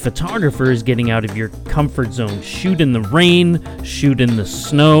great photographer is getting out of your comfort zone. Shoot in the rain, shoot in the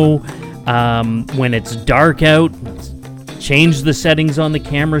snow. When it's dark out, change the settings on the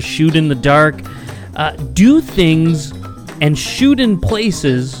camera, shoot in the dark, do things and shoot in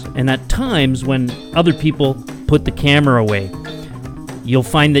places and at times when other people put the camera away. You'll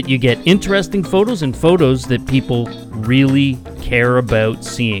find that you get interesting photos and photos that people really care about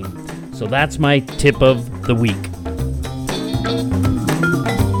seeing. So that's my tip of the week.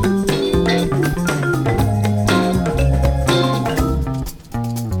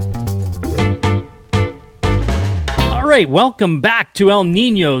 All right, welcome back to El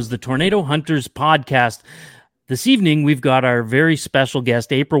Niños, the Tornado Hunters podcast. This evening, we've got our very special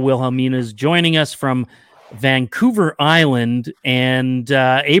guest, April Wilhelminas, joining us from Vancouver Island. And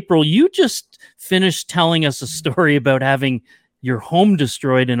April, you just finished telling us a story about having your home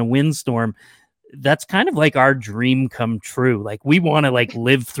destroyed in a windstorm. That's kind of like our dream come true. Like, we want to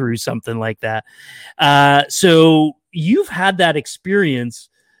live through something like that. So you've had that experience.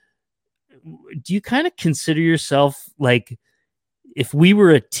 Do you kind of consider yourself if we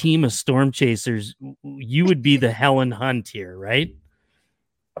were a team of storm chasers, you would be the Helen Hunt here, right?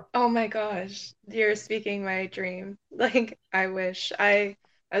 Oh my gosh, you're speaking my dream. I wish. I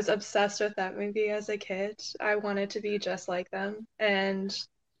was obsessed with that movie as a kid. I wanted to be just like them, and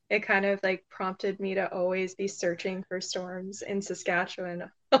it kind of prompted me to always be searching for storms in Saskatchewan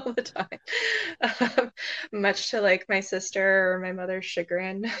all the time, much to my sister or my mother's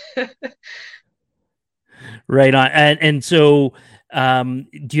chagrin. Right on. And so do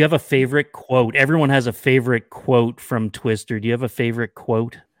you have a favorite quote? Everyone has a favorite quote from Twister. Do you have a favorite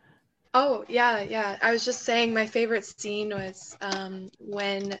quote? Oh, yeah. I was just saying my favorite scene was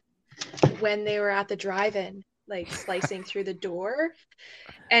when they were at the drive-in, slicing through the door.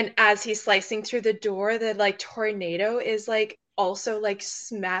 And as he's slicing through the door, the tornado is also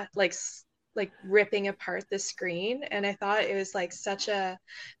ripping apart the screen. And I thought it was such a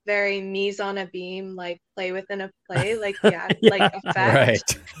very mise on a beam, play within a play, effect. Right.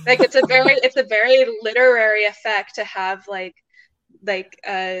 It's a very literary effect to have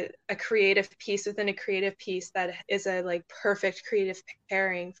a creative piece within a creative piece that is a perfect creative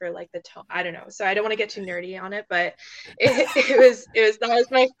pairing for the tone. I don't know. So I don't want to get too nerdy on it, but it was that was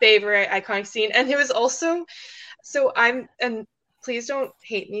my favorite iconic scene. And it was also, and please don't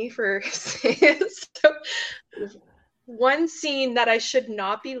hate me for saying this. So, one scene that I should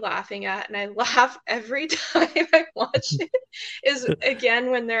not be laughing at, and I laugh every time I watch it, is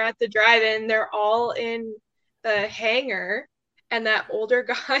again when they're at the drive-in, they're all in the hangar, and that older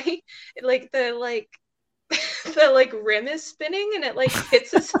guy, the rim is spinning, and it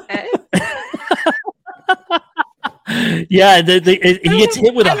hits his head. Yeah, he gets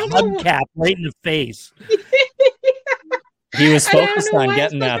hit with a hubcap right in the face. He was focused on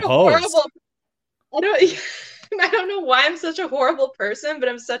getting that hose. I don't know why I'm such a horrible person, but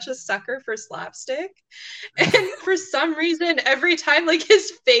I'm such a sucker for slapstick. And for some reason, every time,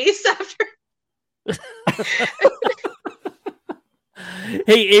 his face after...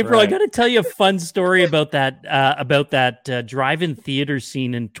 Hey, April, I Right. got to tell you a fun story about that drive-in theater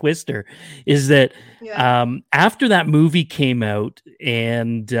scene in Twister. Is that Yeah. after that movie came out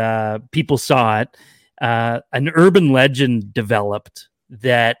and people saw it, an urban legend developed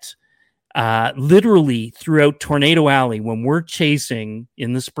that literally throughout Tornado Alley, when we're chasing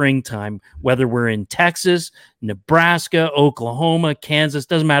in the springtime, whether we're in Texas, Nebraska, Oklahoma, Kansas,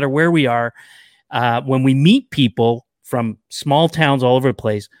 doesn't matter where we are, when we meet people from small towns all over the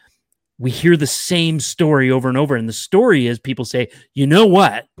place, we hear the same story over and over. And the story is people say, you know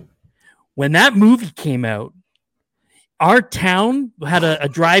what? When that movie came out, our town had a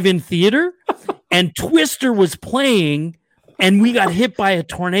drive-in theater and Twister was playing and we got hit by a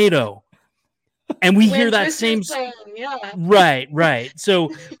tornado. And we hear that same right. So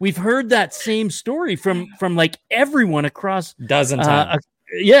we've heard that same story from like everyone across Dozen times.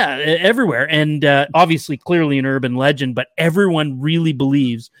 everywhere. And obviously, clearly an urban legend, but everyone really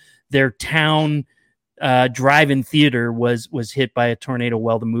believes their town drive-in theater was hit by a tornado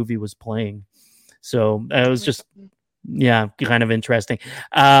while the movie was playing. So it was just, kind of interesting.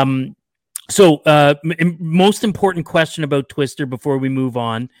 Most important question about Twister before we move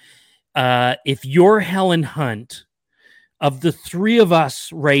on. If you're Helen Hunt, of the three of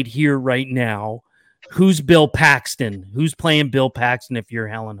us right here, right now, who's Bill Paxton? Who's playing Bill Paxton if you're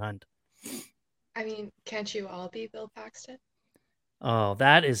Helen Hunt? I mean, can't you all be Bill Paxton? Oh,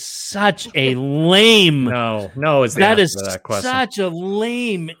 that is such a lame. No, is the that answer is to that question. Such a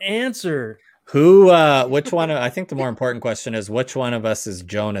lame answer. Which one? I think the more important question is which one of us is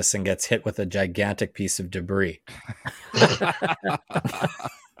Jonas and gets hit with a gigantic piece of debris?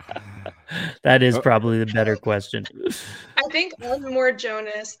 That is probably the better question. I think I'm more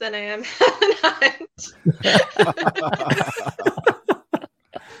Jonas than I am Helen Hunt.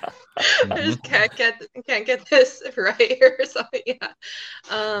 I just can't get this right or something. Yeah.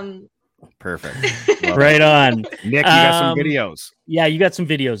 Perfect. Love Right it. on. Nick, you got some videos. Yeah, you got some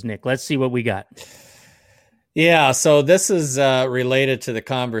videos, Nick. Let's see what we got. Yeah, so this is related to the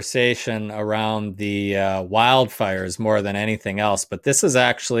conversation around the wildfires more than anything else. But this is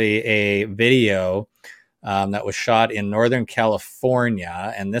actually a video that was shot in Northern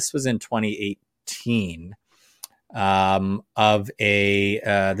California, and this was in 2018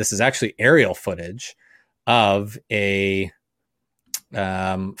 this is actually aerial footage of a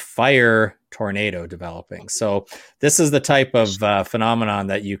fire tornado developing. So this is the type of phenomenon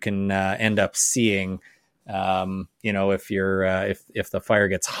that you can end up seeing. If the fire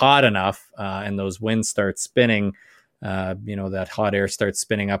gets hot enough and those winds start spinning, that hot air starts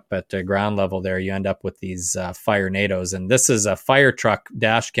spinning up at ground level there, you end up with these fire-nados. And this is a fire truck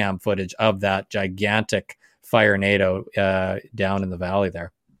dash cam footage of that gigantic fire-nado down in the valley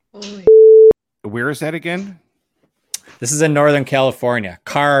there. Holy. Where is that again? This is in Northern California.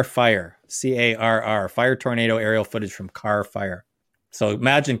 Carr Fire, CARR, fire tornado aerial footage from Carr Fire. So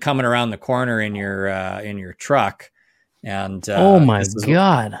imagine coming around the corner in your truck, and oh my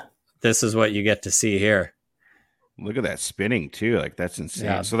god, this is what you get to see here. Look at that spinning too, like that's insane.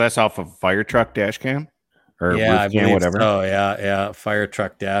 Yeah. So that's off of fire truck dash cam or Yeah, roof cam, whatever. So yeah, fire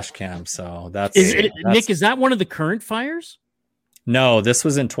truck dash cam. So that's Nick. Is that one of the current fires? No, this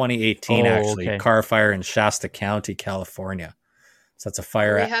was in 2018. Actually, okay. Carr Fire in Shasta County, California. So that's a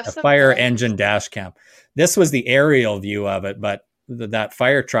fire fires. engine dash cam. This was the aerial view of it, but that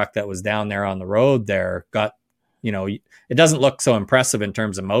fire truck that was down there on the road there got, it doesn't look so impressive in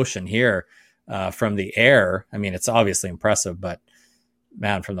terms of motion here from the air. I mean, it's obviously impressive, but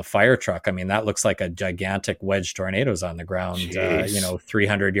man, from the fire truck, I mean, that looks like a gigantic wedge tornadoes on the ground,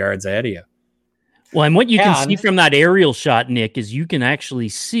 300 yards ahead of you. Well, and what you can see from that aerial shot, Nick, is you can actually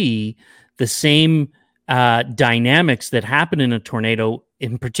see the same dynamics that happen in a tornado,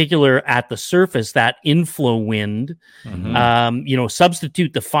 in particular at the surface, that inflow wind,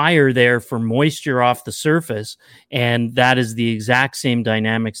 substitute the fire there for moisture off the surface. And that is the exact same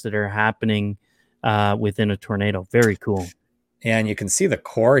dynamics that are happening within a tornado. Very cool. And you can see the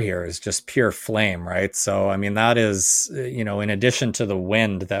core here is just pure flame, right? So, I mean, that is, in addition to the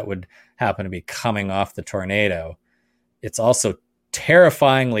wind that would happen to be coming off the tornado, it's also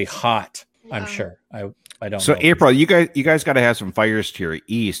terrifyingly hot, wow. I'm sure. I don't know. So April, you guys got to have some fires to your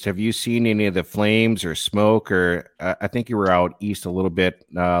east. Have you seen any of the flames or smoke? Or I think you were out east a little bit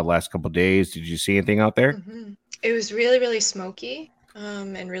last couple of days. Did you see anything out there? Mm-hmm. It was really, really smoky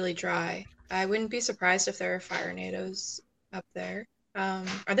and really dry. I wouldn't be surprised if there are fire-nados up there.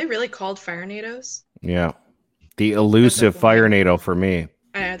 Are they really called fire-nados? Yeah, the elusive fire-nado for me.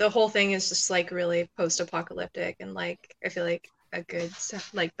 I know, the whole thing is just like really post-apocalyptic, and like I feel like a good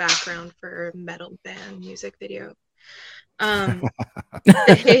like background for a metal band music video.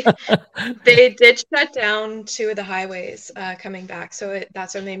 They did shut down 2 of the highways coming back, so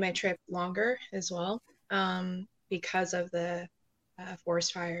that's what made my trip longer as well, because of the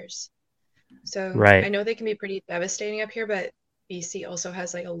forest fires. So Right. I know they can be pretty devastating up here, but BC also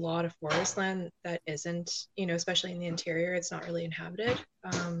has like a lot of forest land that isn't, especially in the interior, it's not really inhabited.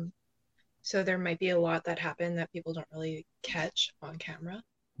 So there might be a lot that happen that people don't really catch on camera.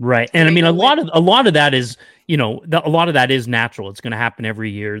 Right. And I mean, a lot of that is, a lot of that is natural. It's going to happen every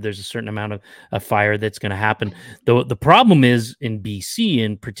year. There's a certain amount of fire that's going to happen. The problem is in BC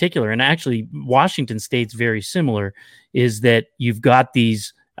in particular, and actually Washington State's very similar, is that you've got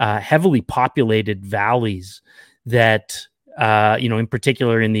these heavily populated valleys that, in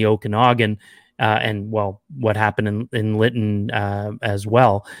particular in the Okanagan, and what happened in Lytton as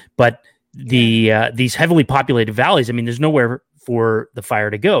well. But these heavily populated valleys, I mean, there's nowhere for the fire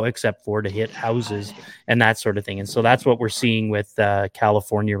to go except for to hit houses and that sort of thing. And so that's what we're seeing with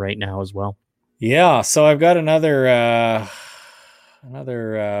California right now as well. Yeah. So I've got another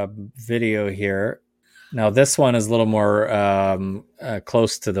video here. Now this one is a little more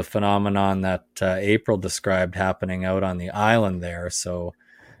close to the phenomenon that April described happening out on the island there. So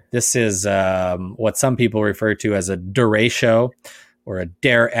this is what some people refer to as a derecho or a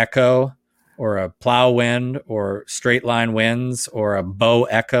dare echo, or a plow wind, or straight line winds, or a bow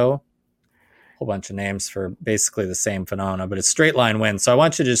echo. A whole bunch of names for basically the same phenomena, but it's straight line wind. So I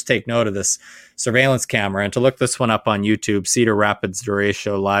want you to just take note of this surveillance camera and to look this one up on YouTube, Cedar Rapids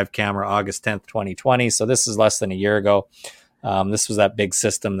Derecho live camera, August 10th, 2020. So this is less than a year ago. This was that big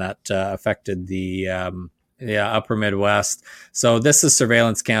system that affected the upper Midwest. So this is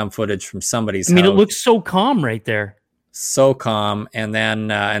surveillance cam footage from somebody's house. It looks so calm right there. So calm. And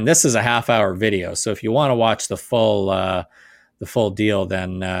then and this is a half-hour video, so if you want to watch the full deal,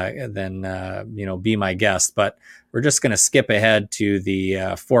 then be my guest. But we're just going to skip ahead to the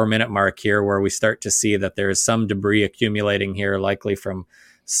 4-minute mark here, where we start to see that there is some debris accumulating here, likely from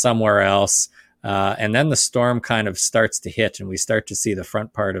somewhere else, and then the storm kind of starts to hit, and we start to see the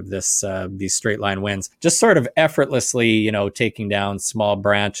front part of this these straight line winds just sort of effortlessly taking down small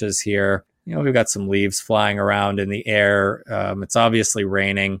branches here. We've got some leaves flying around in the air. It's obviously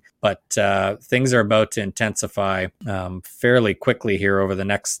raining, but things are about to intensify fairly quickly here over the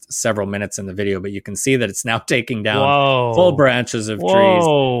next several minutes in the video. But you can see that it's now taking down full branches of trees,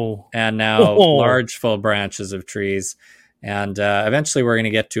 and now large full branches of trees. And eventually we're going to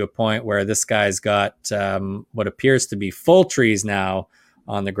get to a point where this guy's got what appears to be full trees now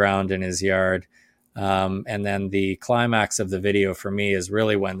on the ground in his yard. And then the climax of the video for me is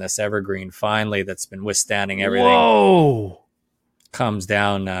really when this evergreen finally that's been withstanding everything comes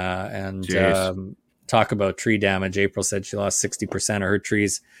down and talk about tree damage. April said she lost 60% of her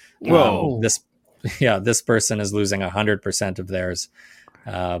trees. Whoa. This person is losing 100% of theirs.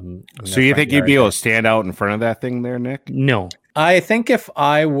 So you think you'd be able to stand out in front of that thing there, Nick? No. I think if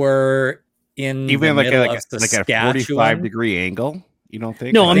I were in even the like middle a of Saskatchewan, 45-degree angle, you don't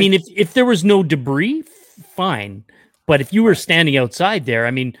think? No, I mean, if there was no debris, fine. But if you were standing outside there,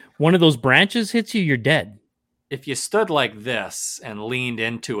 I mean, one of those branches hits you, you're dead. If you stood like this and leaned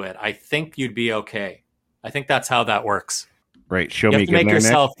into it, I think you'd be okay. I think that's how that works. Right. Show me again, Nick.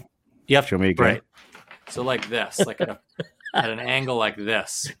 You have show me again. Right. So like this, like at an angle like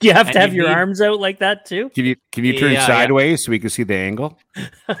this. Do you have to have your arms out like that too? Can you turn sideways so we can see the angle?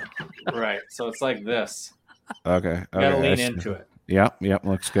 Right. So it's like this. Okay. You gotta lean into it. Yep,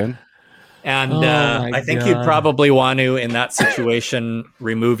 looks good. And I think you'd probably want to, in that situation,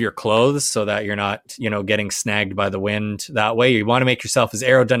 remove your clothes so that you're not, getting snagged by the wind that way. You want to make yourself as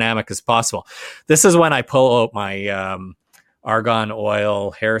aerodynamic as possible. This is when I pull out my argan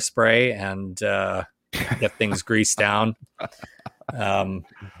oil hairspray and get things greased down.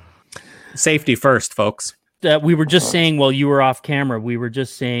 Safety first, folks. We were just saying while you were off camera, we were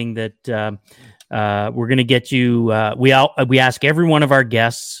just saying that we're going to get you. We ask every one of our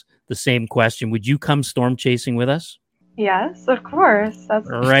guests the same question. Would you come storm chasing with us? Yes, of course. That's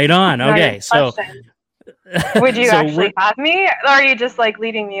right on. Okay, so would you actually have me, or are you just like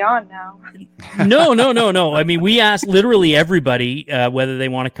leading me on now? No. I mean, we ask literally everybody whether they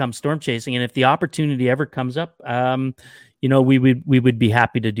want to come storm chasing, and if the opportunity ever comes up, we would be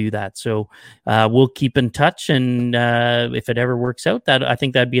happy to do that. So we'll keep in touch, and if it ever works out, I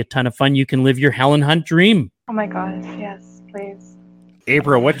think that'd be a ton of fun. You can live your Helen Hunt dream. Oh my God, yes, please.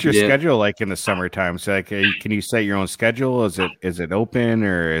 April, what's your schedule like in the summertime? So, like, can you set your own schedule? Is it open,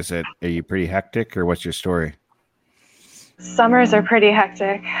 or are you pretty hectic, or what's your story? Summers are pretty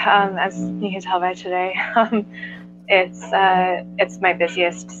hectic, as you can tell by today. It's my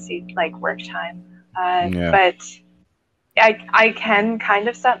busiest work time, but I can kind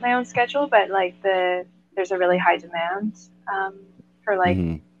of set my own schedule, but like there's a really high demand for like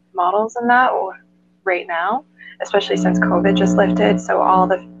models and that right now, especially since COVID just lifted. So all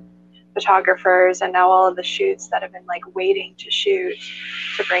the photographers and now all of the shoots that have been like waiting to shoot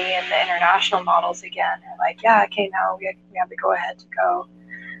to bring in the international models again are like, yeah, okay, now we have to go ahead to go.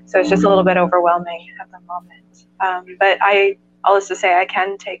 So it's just a little bit overwhelming at the moment. But I'll just say I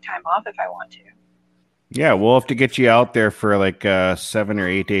can take time off if I want to. Yeah, we'll have to get you out there for like a 7 or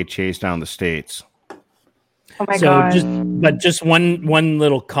 8 day chase down the States. Oh my God. Just one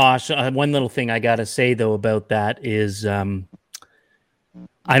little caution, one little thing I got to say though about that is, I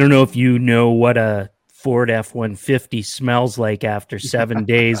don't know if you know what a Ford F-150 smells like after 7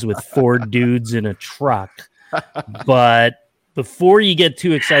 days with 4 dudes in a truck, but before you get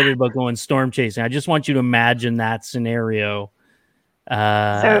too excited about going storm chasing, I just want you to imagine that scenario.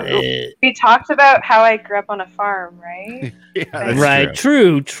 We talked about how I grew up on a farm, right? Yeah, that's right.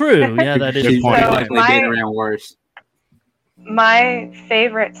 True. Yeah, that is Good point. It's definitely getting around worse. My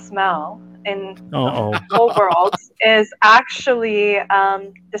favorite smell in Uh-oh. the whole world is actually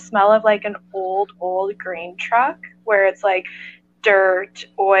the smell of like an old grain truck where it's like dirt,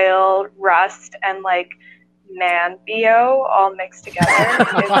 oil, rust, and like man BO all mixed together.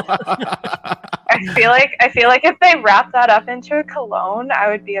 I feel like if they wrap that up into a cologne, I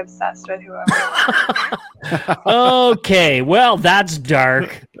would be obsessed with whoever. Okay, well, that's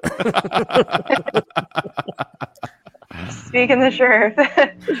dark. Speaking the truth.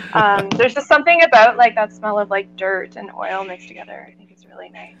 There's just something about like that smell of like dirt and oil mixed together. I think it's really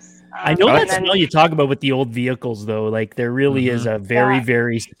nice. I know that smell you talk about with the old vehicles, though. Like there really is a very,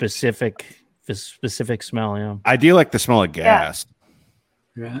 very specific smell. Yeah, I do like the smell of gas.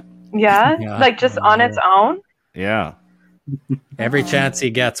 Yeah, like just on its own. Yeah. Every chance he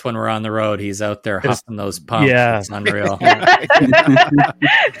gets when we're on the road, he's out there huffing those pumps. Yeah. It's unreal.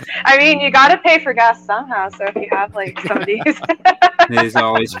 I mean, you got to pay for gas somehow. So if you have like some of these, He's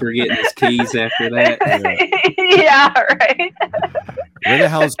always forgetting his keys after that. yeah, right. Where the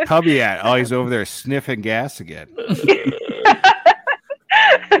hell's Cubby at? Oh, he's over there sniffing gas again. Oh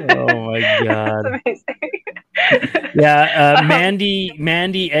my God. That's amazing. Yeah,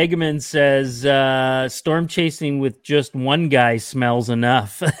 Mandy Eggman says storm chasing with just one guy smells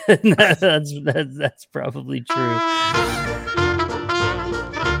enough. that's probably true.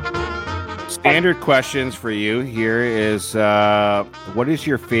 Standard questions for you here is what is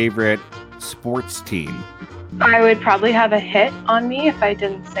your favorite sports team? I would probably have a hit on me if I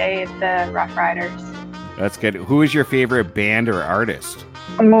didn't say the Rough Riders. That's good. Who is your favorite band or artist?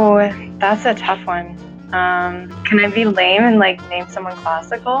 Oh, that's a tough one. Can I be lame and like name someone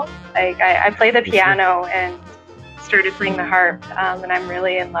classical? Like I play the piano and started playing the harp, and I'm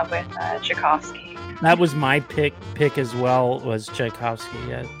really in love with Tchaikovsky. That was my pick as well. Was Tchaikovsky?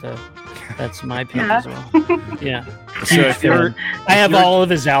 Yeah, that's my pick as well. Yeah. So if you're, I have all of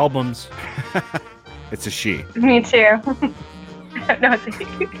his albums. it's a she. Me too. No, it's a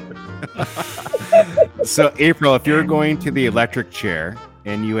he. So April, if you're going to the electric chair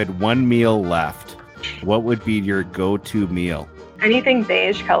and you had one meal left, what would be your go-to meal? Anything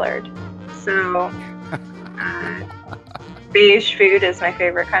beige colored. So beige food is my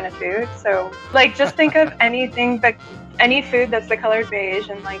favorite kind of food. So like just think of anything, but any food that's the color beige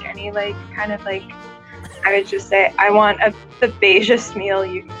and like any like kind of like, I would just say I want the beigest meal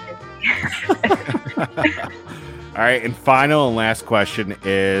you can give me. All right, and final and last question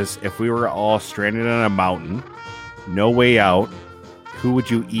is, if we were all stranded on a mountain, no way out, who would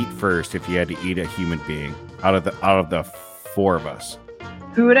you eat first if you had to eat a human being out of the 4 of us?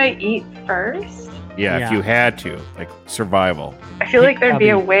 Who would I eat first? Yeah, if you had to, like survival. I feel like there'd be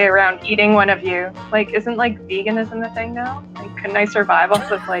a way around eating one of you. Like, isn't like veganism the thing now? Like, couldn't I survive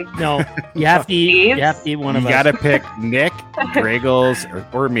off of like? No, you have to eat. You have to eat one of us. You gotta pick Nick, Greggles,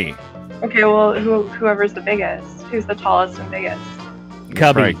 or me. Okay, well, whoever's the biggest. Who's the tallest and biggest?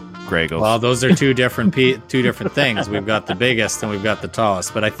 Cubby. Greggles. Well, those are two different things. We've got the biggest and we've got the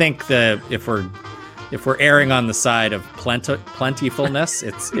tallest. But I think that if we're erring on the side of plentifulness,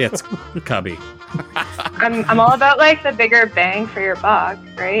 it's Cubby. I'm all about like the bigger bang for your buck,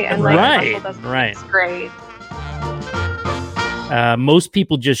 right? And like right. It's great. Most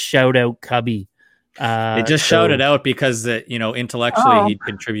people just shout out Cubby. They just shouted out because intellectually he'd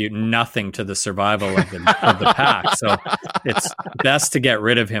contribute nothing to the survival of the pack. So it's best to get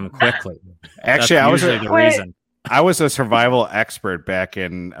rid of him quickly. Actually, That's usually the reason. I was a survival expert back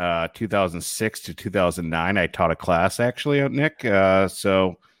in 2006 to 2009. I taught a class actually out, Nick.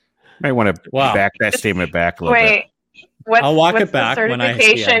 So you might want to back that statement back a little bit. What's I'll walk what's it back the when I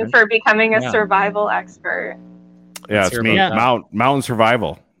see certification it. for becoming a survival expert? Yeah, Let's it's hear me. about that. Mountain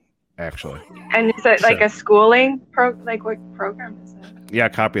Survival, actually. And is it like a schooling like what program is it? Yeah,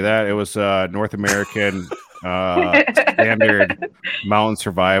 copy that. It was North American standard mountain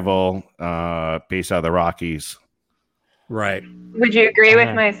survival based out of the Rockies. Right. Would you agree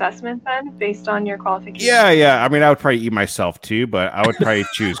with my assessment then, based on your qualifications? Yeah. I mean, I would probably eat myself too, but I would probably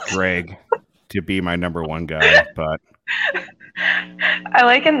choose Greg to be my number one guy. But I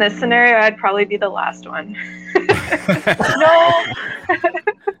like in this scenario, I'd probably be the last one. No.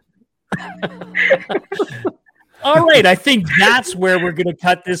 All right, I think that's where we're going to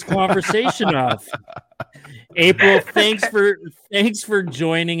cut this conversation off. April, thanks for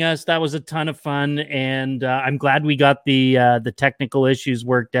joining us. That was a ton of fun, and I'm glad we got the technical issues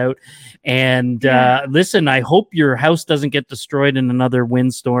worked out. And listen, I hope your house doesn't get destroyed in another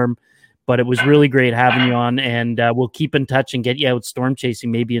windstorm. But it was really great having you on, and we'll keep in touch and get you out storm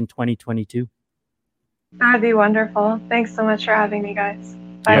chasing maybe in 2022. That'd be wonderful. Thanks so much for having me, guys.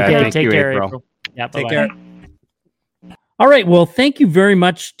 Bye. Yeah, Okay, thank take you, care, April. Yeah, Take bye-bye. care. All right. Well, thank you very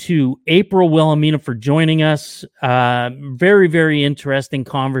much to April Wilhelmina for joining us. Very, very interesting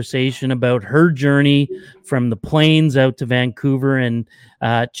conversation about her journey from the plains out to Vancouver and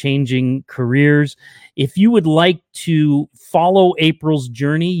changing careers. If you would like to follow April's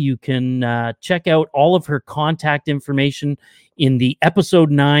journey, you can check out all of her contact information in the episode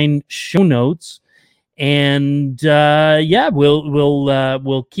 9 show notes. And we'll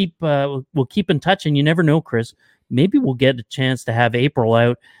keep in touch. And you never know, Chris. Maybe we'll get a chance to have April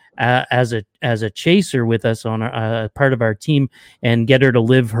out as a chaser with us on part of our team and get her to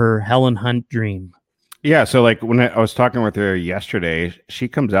live her Helen Hunt dream. Yeah, so like when I was talking with her yesterday, she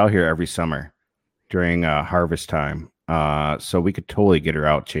comes out here every summer during harvest time. So we could totally get her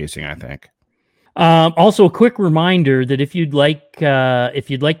out chasing, I think. Also, a quick reminder that if you'd like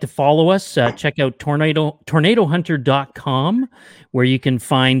to follow us, check out tornadohunter.com, where you can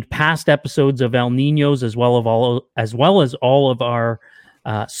find past episodes of El Niños as well as all of our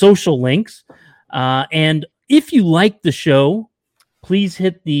social links. And if you like the show, please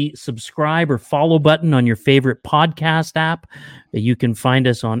hit the subscribe or follow button on your favorite podcast app. You can find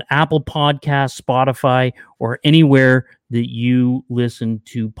us on Apple Podcasts, Spotify, or anywhere that you listen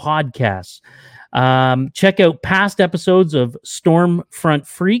to podcasts. Check out past episodes of Stormfront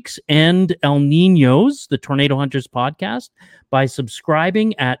Freaks and El Niños, the Tornado Hunters podcast, by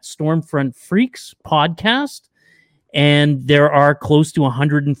subscribing at Stormfront Freaks podcast. And there are close to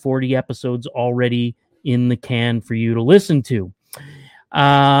 140 episodes already in the can for you to listen to.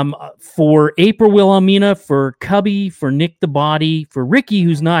 For April Wilhelmina, for Cubby, for Nick the Body, for Ricky,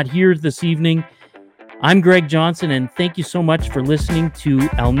 who's not here this evening, I'm Greg Johnson, and thank you so much for listening to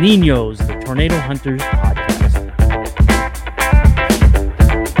El Niños, the Tornado Hunters podcast.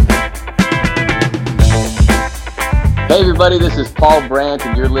 Hey everybody, this is Paul Brandt,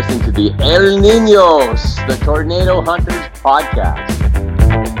 and you're listening to the El Niños, the Tornado Hunters podcast.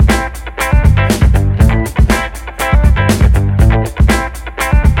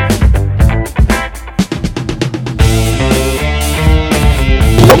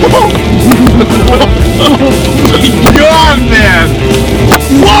 God, man!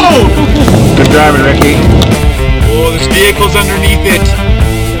 Whoa! Good driving, Ricky. Oh, this vehicle's underneath it.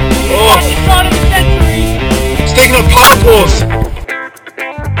 Oh, it's taking up potholes.